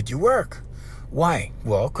interfering with your work. Why?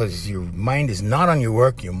 Well, because your mind is not on your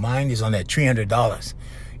work. Your mind is on that $300.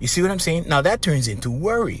 You see what I'm saying? Now that turns into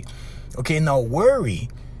worry. Okay, now worry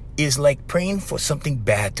is like praying for something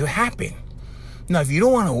bad to happen. Now, if you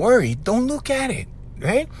don't want to worry, don't look at it,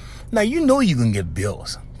 right? Now, you can get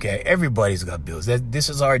bills, okay? Everybody's got bills. This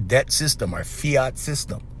is our debt system, our fiat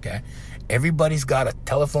system, okay? Everybody's got a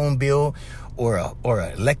telephone bill or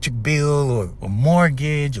an electric bill or a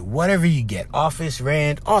mortgage or whatever you get, office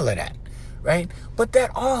rent, all of that, right? But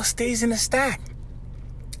that all stays in a stack.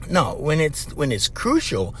 Now, when it's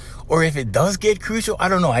crucial, or if it does get crucial, I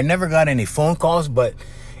don't know. I never got any phone calls, but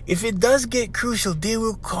if it does get crucial, they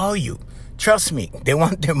will call you. Trust me, they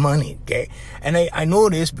want their money, okay? And I know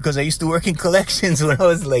this because I used to work in collections when I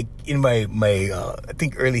was like in my I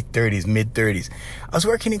think early 30s, mid 30s. I was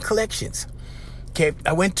working in collections, okay?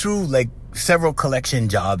 I went through like several collection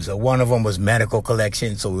jobs. One of them was medical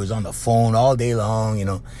collection, so it was on the phone all day long,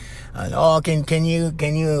 And, can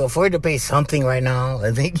you afford to pay something right now?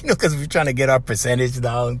 I think, because we're trying to get our percentage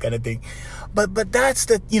down, kind of thing. But that's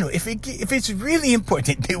the, if it's really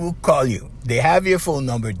important, they will call you. They have your phone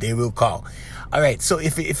number, they will call. All right. So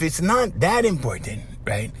if it's not that important,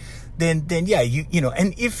 right, then yeah,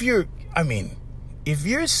 and if you're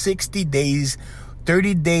 60 days,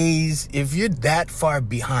 30 days, if you're that far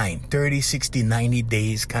behind, 30, 60, 90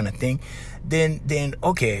 days kind of thing, then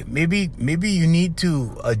okay, maybe you need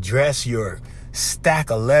to address your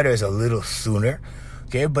stack of letters a little sooner.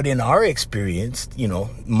 Okay, but in our experience,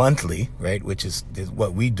 monthly, right, which is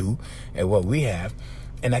what we do and what we have,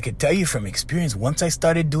 and I can tell you from experience, once I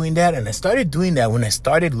started doing that, and I started doing that when I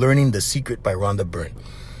started learning The Secret by Rhonda Byrne,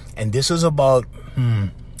 and this was about,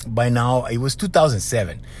 by now, it was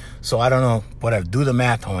 2007, so I don't know, whatever, do the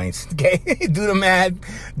math, Hoynes, okay, do the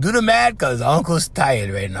math, because Uncle's tired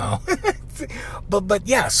right now, but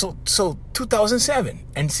yeah, so 2007,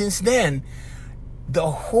 and since then, the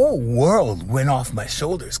whole world went off my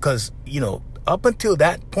shoulders because, up until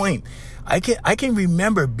that point, I can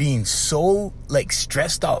remember being so like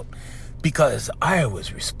stressed out because I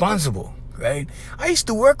was responsible, right? I used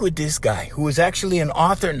to work with this guy who is actually an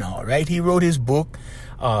author now, right? He wrote his book.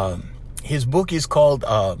 His book is called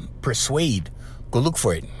Persuade. Go look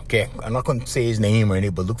for it, okay? I'm not going to say his name or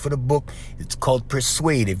anything, but look for the book. It's called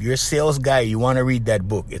Persuade. If you're a sales guy, you want to read that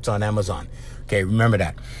book. It's on Amazon. Okay, remember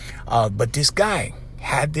that. But this guy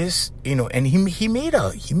had this, and he made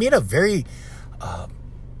a very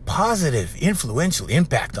positive, influential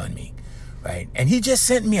impact on me, right? And he just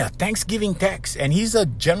sent me a Thanksgiving text, and he's a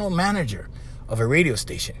general manager of a radio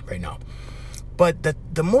station right now. But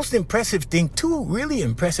the most impressive thing, two really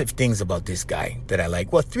impressive things about this guy that I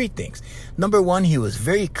like, well, three things. Number one, he was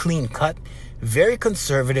very clean cut, very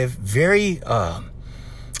conservative, very, I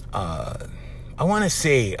want to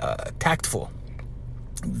say tactful,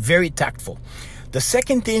 very tactful. The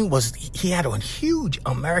second thing was he had a huge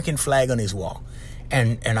American flag on his wall.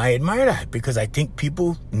 And I admire that because I think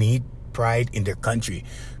people need pride in their country.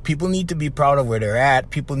 People need to be proud of where they're at.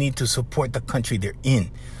 People need to support the country they're in.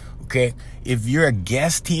 Okay, if you're a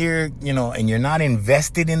guest here, and you're not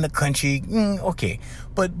invested in the country, okay.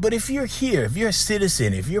 But if you're here, if you're a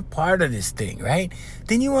citizen, if you're part of this thing, right,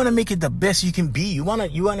 then you want to make it the best you can be. You want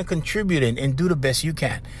to contribute and do the best you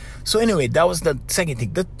can. So anyway, that was the second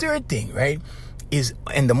thing. The third thing, right, is,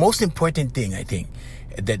 and the most important thing, I think,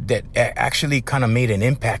 that actually kind of made an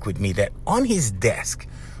impact with me, that on his desk,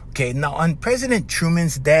 okay, now on President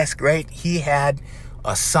Truman's desk, right, he had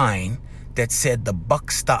a sign that said "The buck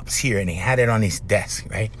stops here," and he had it on his desk,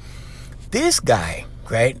 right? This guy,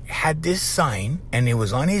 right, had this sign, and it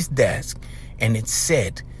was on his desk, and it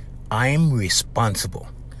said, "I'm responsible."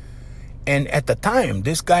 And at the time,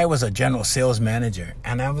 this guy was a general sales manager,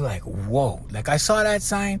 and I was like, whoa. Like, I saw that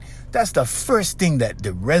sign, that's the first thing that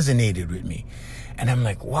resonated with me. And I'm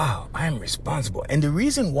like, wow, I'm responsible. And the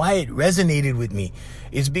reason why it resonated with me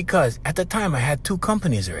is because at the time I had 2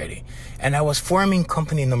 companies already, and I was forming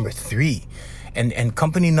company number 3. And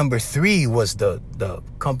company number 3 was the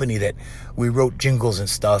company that we wrote jingles and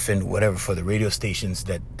stuff and whatever for the radio stations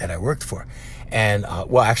that I worked for. And,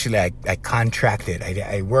 well, actually I contracted.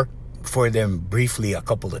 I worked for them briefly a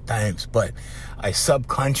couple of times, but I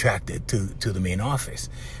subcontracted to the main office.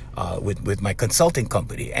 With my consulting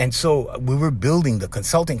company. And so we were building the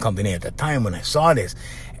consulting company at the time when I saw this,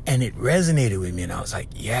 and it resonated with me, and I was like,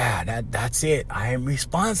 yeah, that's it. I am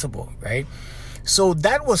responsible, right? So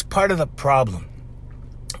that was part of the problem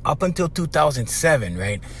up until 2007,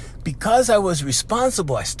 right? Because I was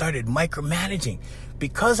responsible, I started micromanaging.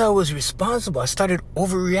 Because I was responsible, I started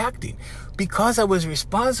overreacting. Because I was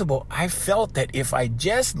responsible, I felt that if I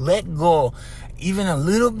just let go even a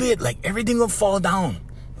little bit, like everything will fall down.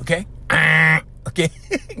 Okay? Okay?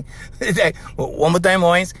 One more time,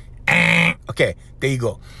 Owens. Okay, there you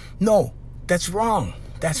go. No, that's wrong.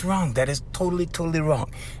 That's wrong. That is totally, totally wrong.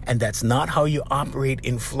 And that's not how you operate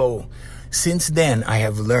in flow. Since then, I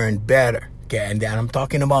have learned better. Okay, and I'm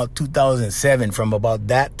talking about 2007. From about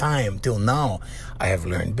that time till now, I have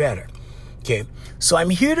learned better. Okay? So I'm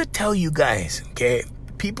here to tell you guys, okay,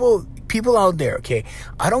 people out there, okay,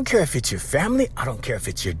 I don't care if it's your family, I don't care if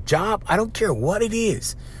it's your job, I don't care what it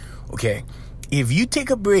is, okay, if you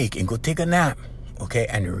take a break and go take a nap, okay,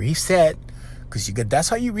 and reset, because that's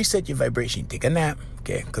how you reset your vibration. Take a nap,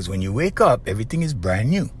 okay, because when you wake up, everything is brand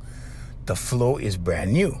new. The flow is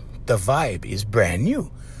brand new. The vibe is brand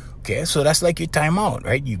new, okay, so that's like your timeout,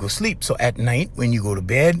 right? You go sleep. So at night when you go to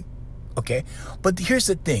bed, okay, but here's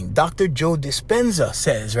the thing, Dr. Joe Dispenza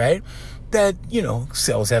says, right, that,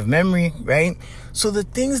 cells have memory, right? So the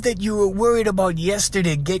things that you were worried about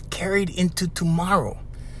yesterday get carried into tomorrow,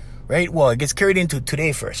 right? Well, it gets carried into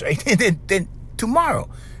today first, right? And then tomorrow,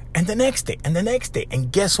 and the next day, and the next day. And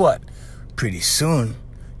guess what? Pretty soon,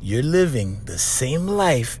 you're living the same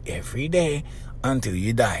life every day until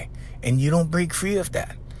you die. And you don't break free of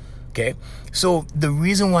that, okay? So the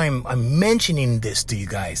reason why I'm mentioning this to you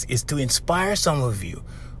guys is to inspire some of you,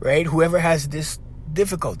 right? Whoever has this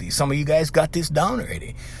difficulty. Some of you guys got this down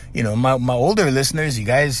already. My older listeners, you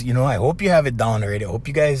guys, I hope you have it down already. I hope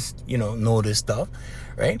you guys, know this stuff,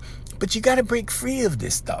 right? But you got to break free of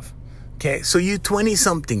this stuff. Okay, so you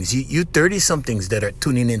 20-somethings, you 30-somethings that are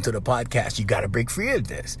tuning into the podcast, you got to break free of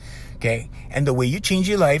this. Okay, and the way you change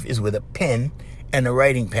your life is with a pen and a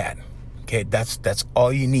writing pad. Okay, that's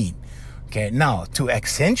all you need. Okay, now to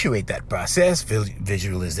accentuate that process,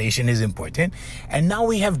 visualization is important. And now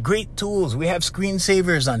we have great tools. We have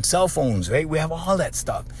screensavers on cell phones, right? We have all that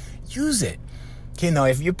stuff. Use it. Okay, now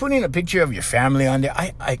if you're putting a picture of your family on there,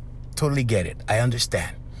 I totally get it. I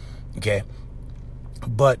understand. Okay,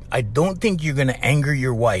 but I don't think you're going to anger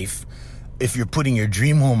your wife if you're putting your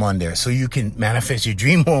dream home on there so you can manifest your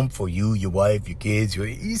dream home for you, your wife, your kids.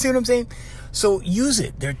 You see what I'm saying? So use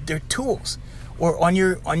it. They're tools. Or on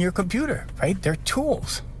your computer, right? They're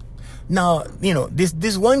tools. Now,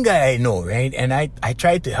 this one guy I know, right? And I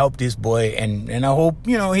tried to help this boy, and I hope,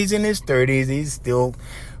 he's in his 30s, he's still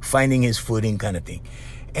finding his footing kind of thing.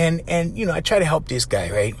 And I try to help this guy,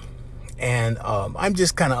 right? And I'm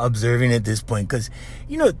just kind of observing at this point because,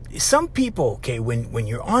 some people, okay, when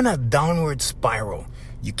you're on a downward spiral,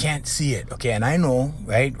 you can't see it, okay? And I know,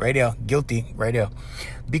 right there, guilty, right there,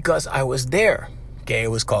 because I was there. Okay,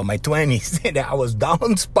 it was called my 20s. And I was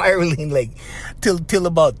down spiraling like till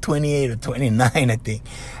about 28 or 29, I think.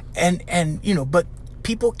 And but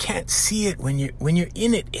people can't see it when you're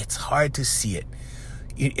in it. It's hard to see it.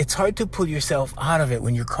 It's hard to pull yourself out of it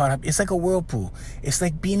when you're caught up. It's like a whirlpool. It's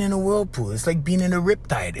like being in a whirlpool. It's like being in a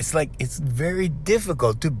riptide. It's very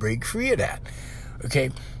difficult to break free of that.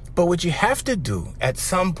 Okay, but what you have to do at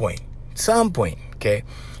some point, okay,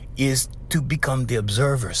 is to become the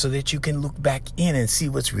observer so that you can look back in and see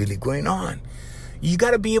what's really going on. You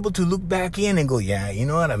got to be able to look back in and go, yeah, you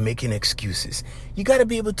know what? I'm making excuses. You got to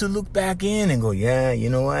be able to look back in and go, yeah, you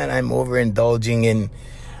know what? I'm overindulging in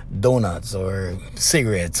donuts or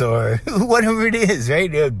cigarettes or whatever it is,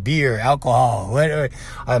 right? Beer, alcohol, whatever.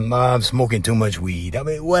 I'm smoking too much weed. I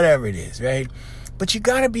mean, whatever it is, right? But you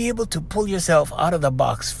got to be able to pull yourself out of the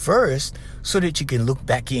box first so that you can look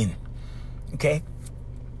back in. Okay?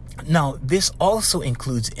 Now, this also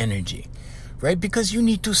includes energy, right? Because you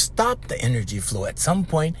need to stop the energy flow at some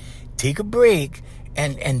point, take a break,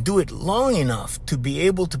 and do it long enough to be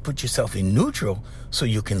able to put yourself in neutral so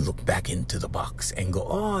you can look back into the box and go,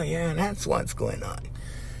 oh yeah, that's what's going on.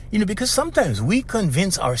 You know, because sometimes we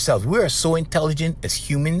convince ourselves, we are so intelligent as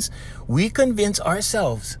humans, we convince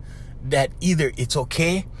ourselves that either it's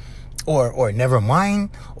okay or never mind,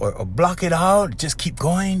 or block it out, just keep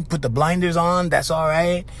going, put the blinders on, that's all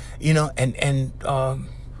right. You know,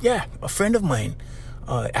 yeah, a friend of mine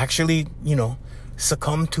actually, you know,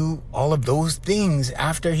 succumbed to all of those things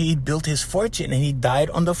after he built his fortune and he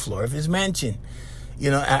died on the floor of his mansion.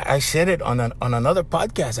 You know, I said it on another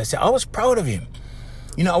podcast. I said, I was proud of him.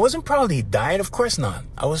 You know, I wasn't proud that he died. Of course not.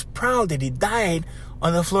 I was proud that he died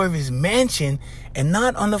on the floor of his mansion and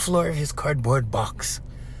not on the floor of his cardboard box.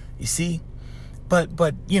 You see? But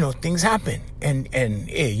you know, things happen. And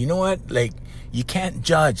hey, you know what? Like, you can't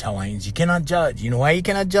judge, Hawaiians. You cannot judge. You know why you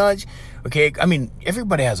cannot judge? Okay, I mean,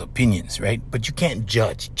 everybody has opinions, right? But you can't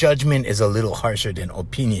judge. Judgment is a little harsher than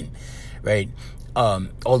opinion, right?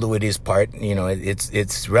 Although it is part, you know,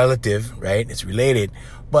 it's relative, right? It's related,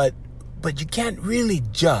 but you can't really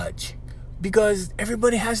judge because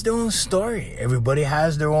everybody has their own story. Everybody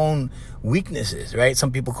has their own weaknesses, right?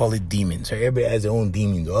 Some people call it demons, right? Everybody has their own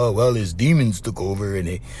demons. Oh, well, his demons took over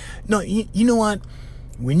and you know what?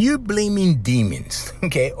 When you're blaming demons,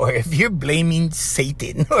 okay, or if you're blaming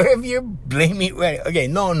Satan, or if you're blaming, right, okay,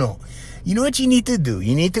 no. You know what you need to do?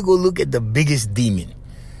 You need to go look at the biggest demon.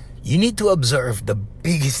 You need to observe the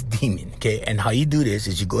biggest demon, okay? And how you do this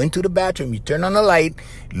is you go into the bathroom, you turn on the light,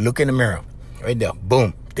 look in the mirror, right there,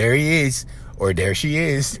 boom, there he is, or there she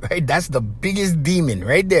is, right? That's the biggest demon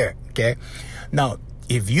right there, okay? Now,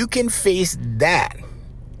 if you can face that,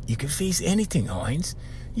 you can face anything, Hawaiians.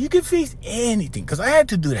 You can face anything, because I had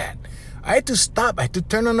to do that. I had to stop. I had to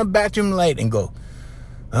turn on the bathroom light and go,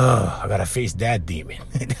 oh, I got to face that demon.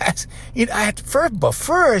 That's, you know, I had to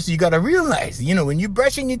first, you got to realize, you know, when you're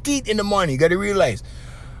brushing your teeth in the morning, you got to realize,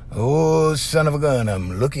 oh, son of a gun,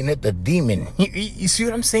 I'm looking at the demon. You see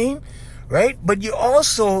what I'm saying? Right? But you're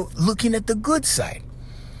also looking at the good side.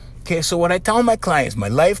 Okay, so what I tell my clients, my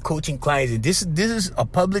life coaching clients, and this is a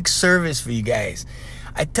public service for you guys.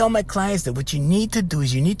 I tell my clients that what you need to do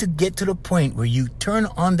is you need to get to the point where you turn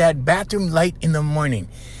on that bathroom light in the morning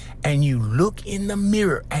and you look in the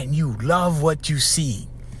mirror and you love what you see.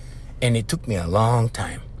 And it took me a long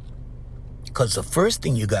time. Because the first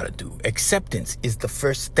thing you got to do, acceptance is the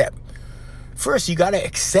first step. First, you got to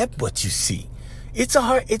accept what you see.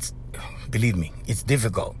 Believe me, it's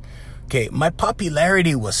difficult. Okay, my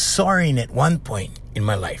popularity was soaring at one point in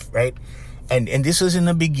my life, right? And this was in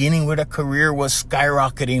the beginning where the career was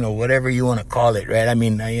skyrocketing or whatever you want to call it, right? I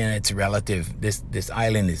mean, it's relative. This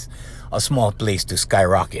island is a small place to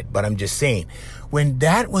skyrocket. But I'm just saying, when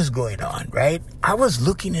that was going on, right, I was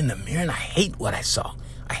looking in the mirror and I hate what I saw.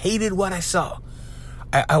 I hated what I saw.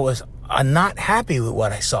 I was not happy with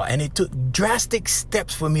what I saw. And it took drastic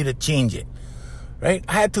steps for me to change it, right?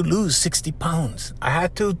 I had to lose 60 pounds.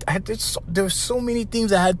 There were so many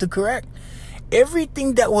things I had to correct.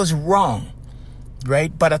 Everything that was wrong,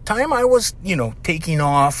 right? By the time I was, taking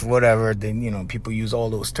off, whatever, then, people use all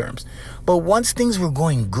those terms. But once things were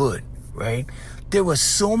going good, right? There was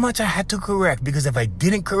so much I had to correct, because if I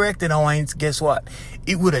didn't correct it, guess what?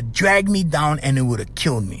 It would have dragged me down and it would have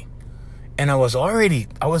killed me. And I was already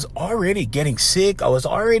getting sick. I was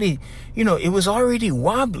already, it was already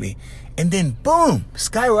wobbly. And then boom,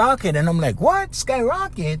 skyrocket. And I'm like, what?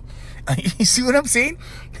 Skyrocket? You see what I'm saying?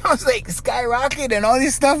 I was like, skyrocket and all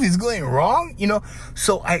this stuff is going wrong,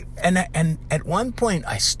 So I at one point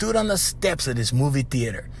I stood on the steps of this movie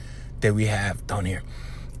theater that we have down here.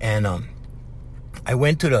 And I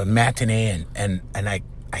went to the matinee and I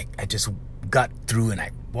just got through and I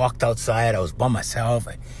walked outside. I was by myself.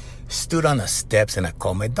 I stood on the steps and I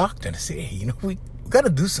called my doctor and I said, hey, we got to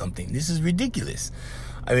do something. This is ridiculous.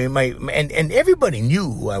 I mean, and everybody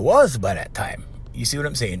knew who I was by that time. You see what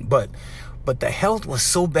I'm saying? But the health was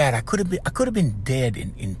so bad. I could have been dead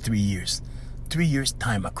in 3 years. 3 years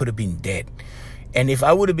time, I could have been dead. And if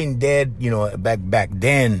I would have been dead, back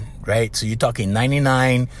then, right? So you're talking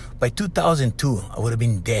 99. By 2002, I would have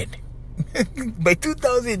been dead. By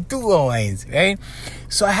 2002, Hawaiians, right?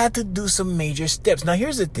 So I had to do some major steps. Now,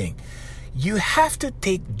 here's the thing. You have to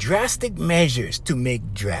take drastic measures to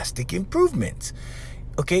make drastic improvements.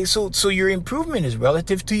 Okay, so your improvement is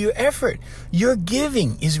relative to your effort. Your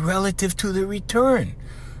giving is relative to the return.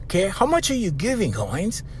 Okay, how much are you giving,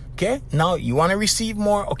 Hawaiians? Okay, now you want to receive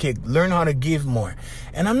more? Okay, learn how to give more.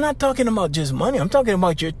 And I'm not talking about just money. I'm talking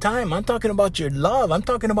about your time. I'm talking about your love. I'm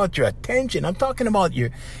talking about your attention. I'm talking about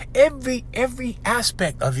your every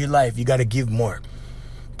aspect of your life. You got to give more.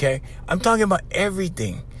 Okay, I'm talking about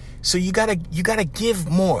everything. So you gotta give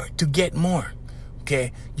more to get more.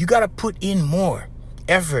 Okay, you gotta put in more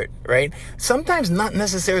effort, right? Sometimes not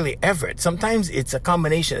necessarily effort. Sometimes it's a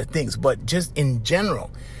combination of things, but just in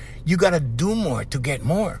general, you gotta do more to get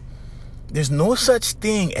more. There's no such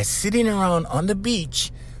thing as sitting around on the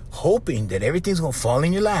beach hoping that everything's gonna fall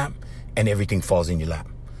in your lap and everything falls in your lap.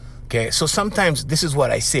 Okay, so sometimes this is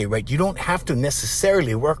what I say, right? You don't have to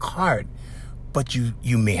necessarily work hard, but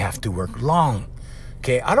you may have to work long.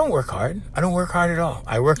 Okay, I don't work hard. I don't work hard at all.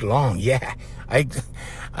 I work long. Yeah. I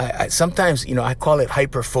sometimes, I call it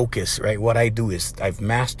hyper focus, right? What I do is I've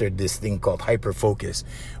mastered this thing called hyper focus,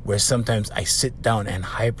 where sometimes I sit down and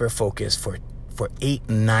hyper focus for 8,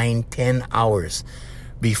 9, 10 hours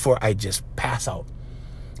before I just pass out.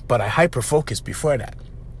 But I hyper focus before that.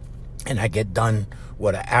 And I get done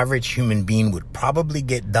what an average human being would probably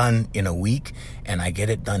get done in a week, and I get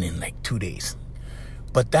it done in like 2 days.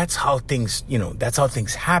 But that's how things, that's how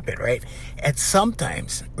things happen, right? And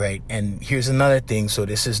sometimes, right? And here's another thing. So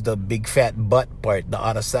this is the big fat butt part, the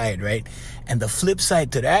other side, right? And the flip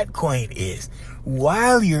side to that coin is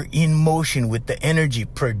while you're in motion with the energy,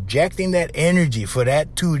 projecting that energy for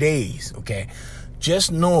that 2 days, okay?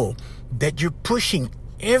 Just know that you're pushing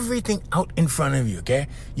everything out in front of you, okay?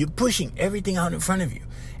 You're pushing everything out in front of you.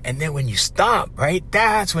 And then when you stop, right,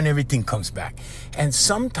 that's when everything comes back. And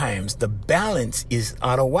sometimes the balance is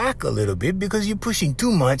out of whack a little bit because you're pushing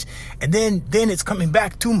too much and then it's coming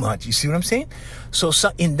back too much. You see what I'm saying? So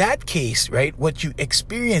in that case, right, what you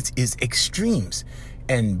experience is extremes.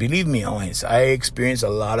 And believe me, Owens, I experience a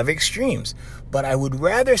lot of extremes. But I would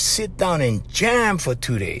rather sit down and jam for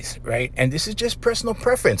 2 days, right? And this is just personal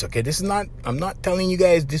preference, okay? I'm not telling you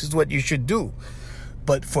guys this is what you should do.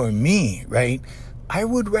 But for me, right, I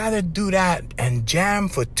would rather do that and jam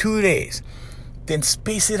for 2 days than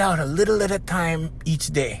space it out a little at a time each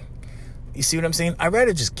day. You see what I'm saying? I'd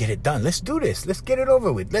rather just get it done. Let's do this. Let's get it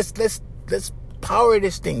over with. Let's power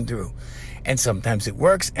this thing through. And sometimes it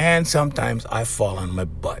works, and sometimes I fall on my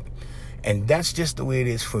butt. And that's just the way it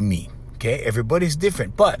is for me. Okay? Everybody's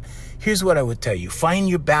different. But here's what I would tell you. Find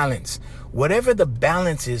your balance. Whatever the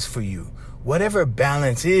balance is for you, whatever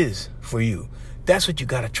balance is for you, that's what you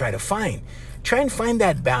got to try to find. Try and find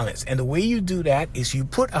that balance. And the way you do that is you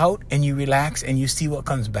put out and you relax and you see what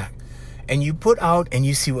comes back. And you put out and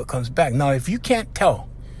you see what comes back. Now, if you can't tell,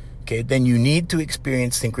 okay, then you need to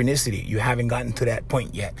experience synchronicity. You haven't gotten to that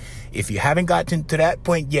point yet. If you haven't gotten to that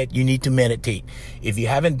point yet, you need to meditate. If you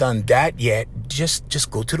haven't done that yet,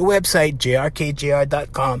 just go to the website,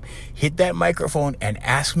 jrkjr.com, hit that microphone and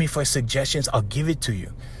ask me for suggestions. I'll give it to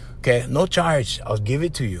you. Okay, no charge. I'll give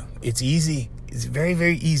it to you. It's easy. It's very,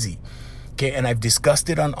 very easy. Okay, and I've discussed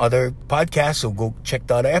it on other podcasts, so go check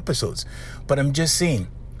the other episodes. But I'm just saying,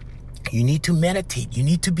 you need to meditate. You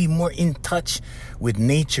need to be more in touch with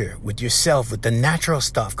nature, with yourself, with the natural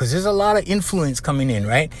stuff. Because there's a lot of influence coming in,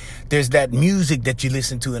 right? There's that music that you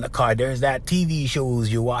listen to in the car. There's that TV shows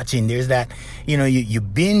you're watching. There's that, you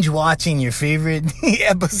binge watching your favorite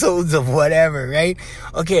episodes of whatever, right?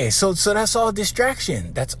 Okay, so that's all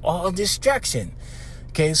distraction. That's all distraction.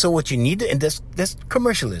 Okay, so what you need to, and that's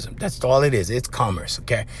commercialism. That's all it is. It's commerce,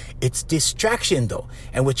 okay? It's distraction, though.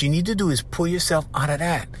 And what you need to do is pull yourself out of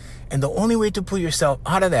that. And the only way to pull yourself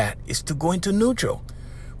out of that is to go into neutral.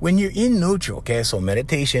 When you're in neutral, okay, so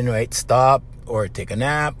meditation, right? Stop or take a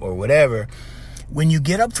nap or whatever. When you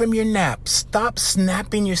get up from your nap, stop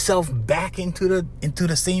snapping yourself back into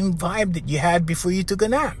the same vibe that you had before you took a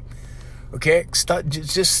nap. Okay?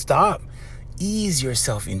 Just stop. Ease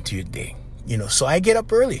yourself into your day. So I get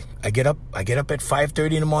up early. I get up at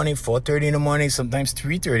 5:30 in the morning, 4:30 in the morning, sometimes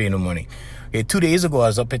 3:30 in the morning. Okay, 2 days ago, I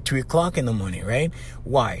was up at 3 o'clock in the morning, right?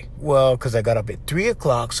 Why? Well, because I got up at 3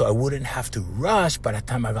 o'clock, so I wouldn't have to rush by the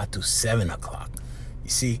time I got to 7 o'clock. You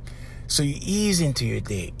see? So you ease into your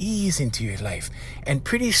day, ease into your life. And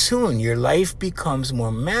pretty soon, your life becomes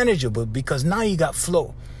more manageable because now you got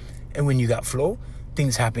flow. And when you got flow,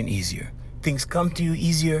 things happen easier. Things come to you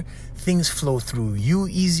easier. Things flow through you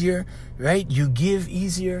easier, right? You give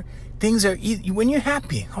easier. Things are easy. When you're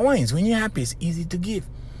happy, Hawaiians, when you're happy, it's easy to give.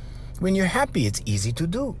 When you're happy, it's easy to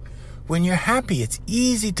do. When you're happy, it's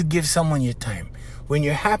easy to give someone your time. When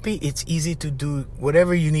you're happy, it's easy to do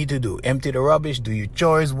whatever you need to do. Empty the rubbish, do your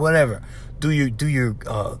chores, whatever. Do your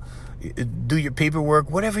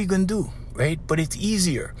paperwork, whatever you're going to do, right? But it's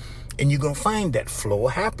easier. And you're going to find that flow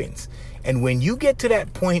happens. And when you get to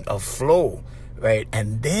that point of flow, right,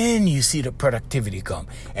 and then you see the productivity come,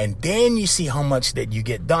 and then you see how much that you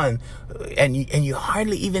get done, and you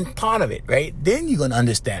hardly even thought of it, right? Then you're going to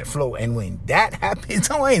understand flow. And when that happens,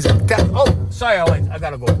 Owens, sorry, Owens, I got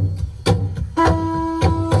to go.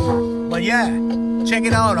 But yeah, check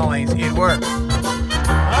it out, Owens, it works.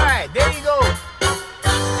 All right, there you go.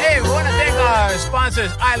 Hey, we want to thank our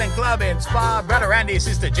sponsors, Island Club and Spa, Brother Randy,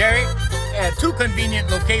 Sister Jerry, at 2 convenient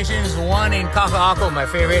locations, one in Kaka'ako, my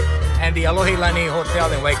favorite, and the Alohi Lani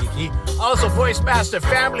Hotel in Waikiki. Also, Voice Master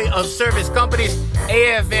Family of Service Companies,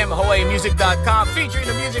 AFMHawaiiMusic.com, featuring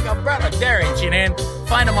the music of Brother Darren Chinen.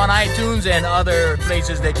 Find them on iTunes and other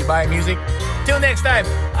places that you buy music. Till next time,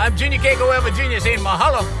 I'm Junior Keiko Elva Jr. saying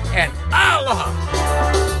mahalo and aloha.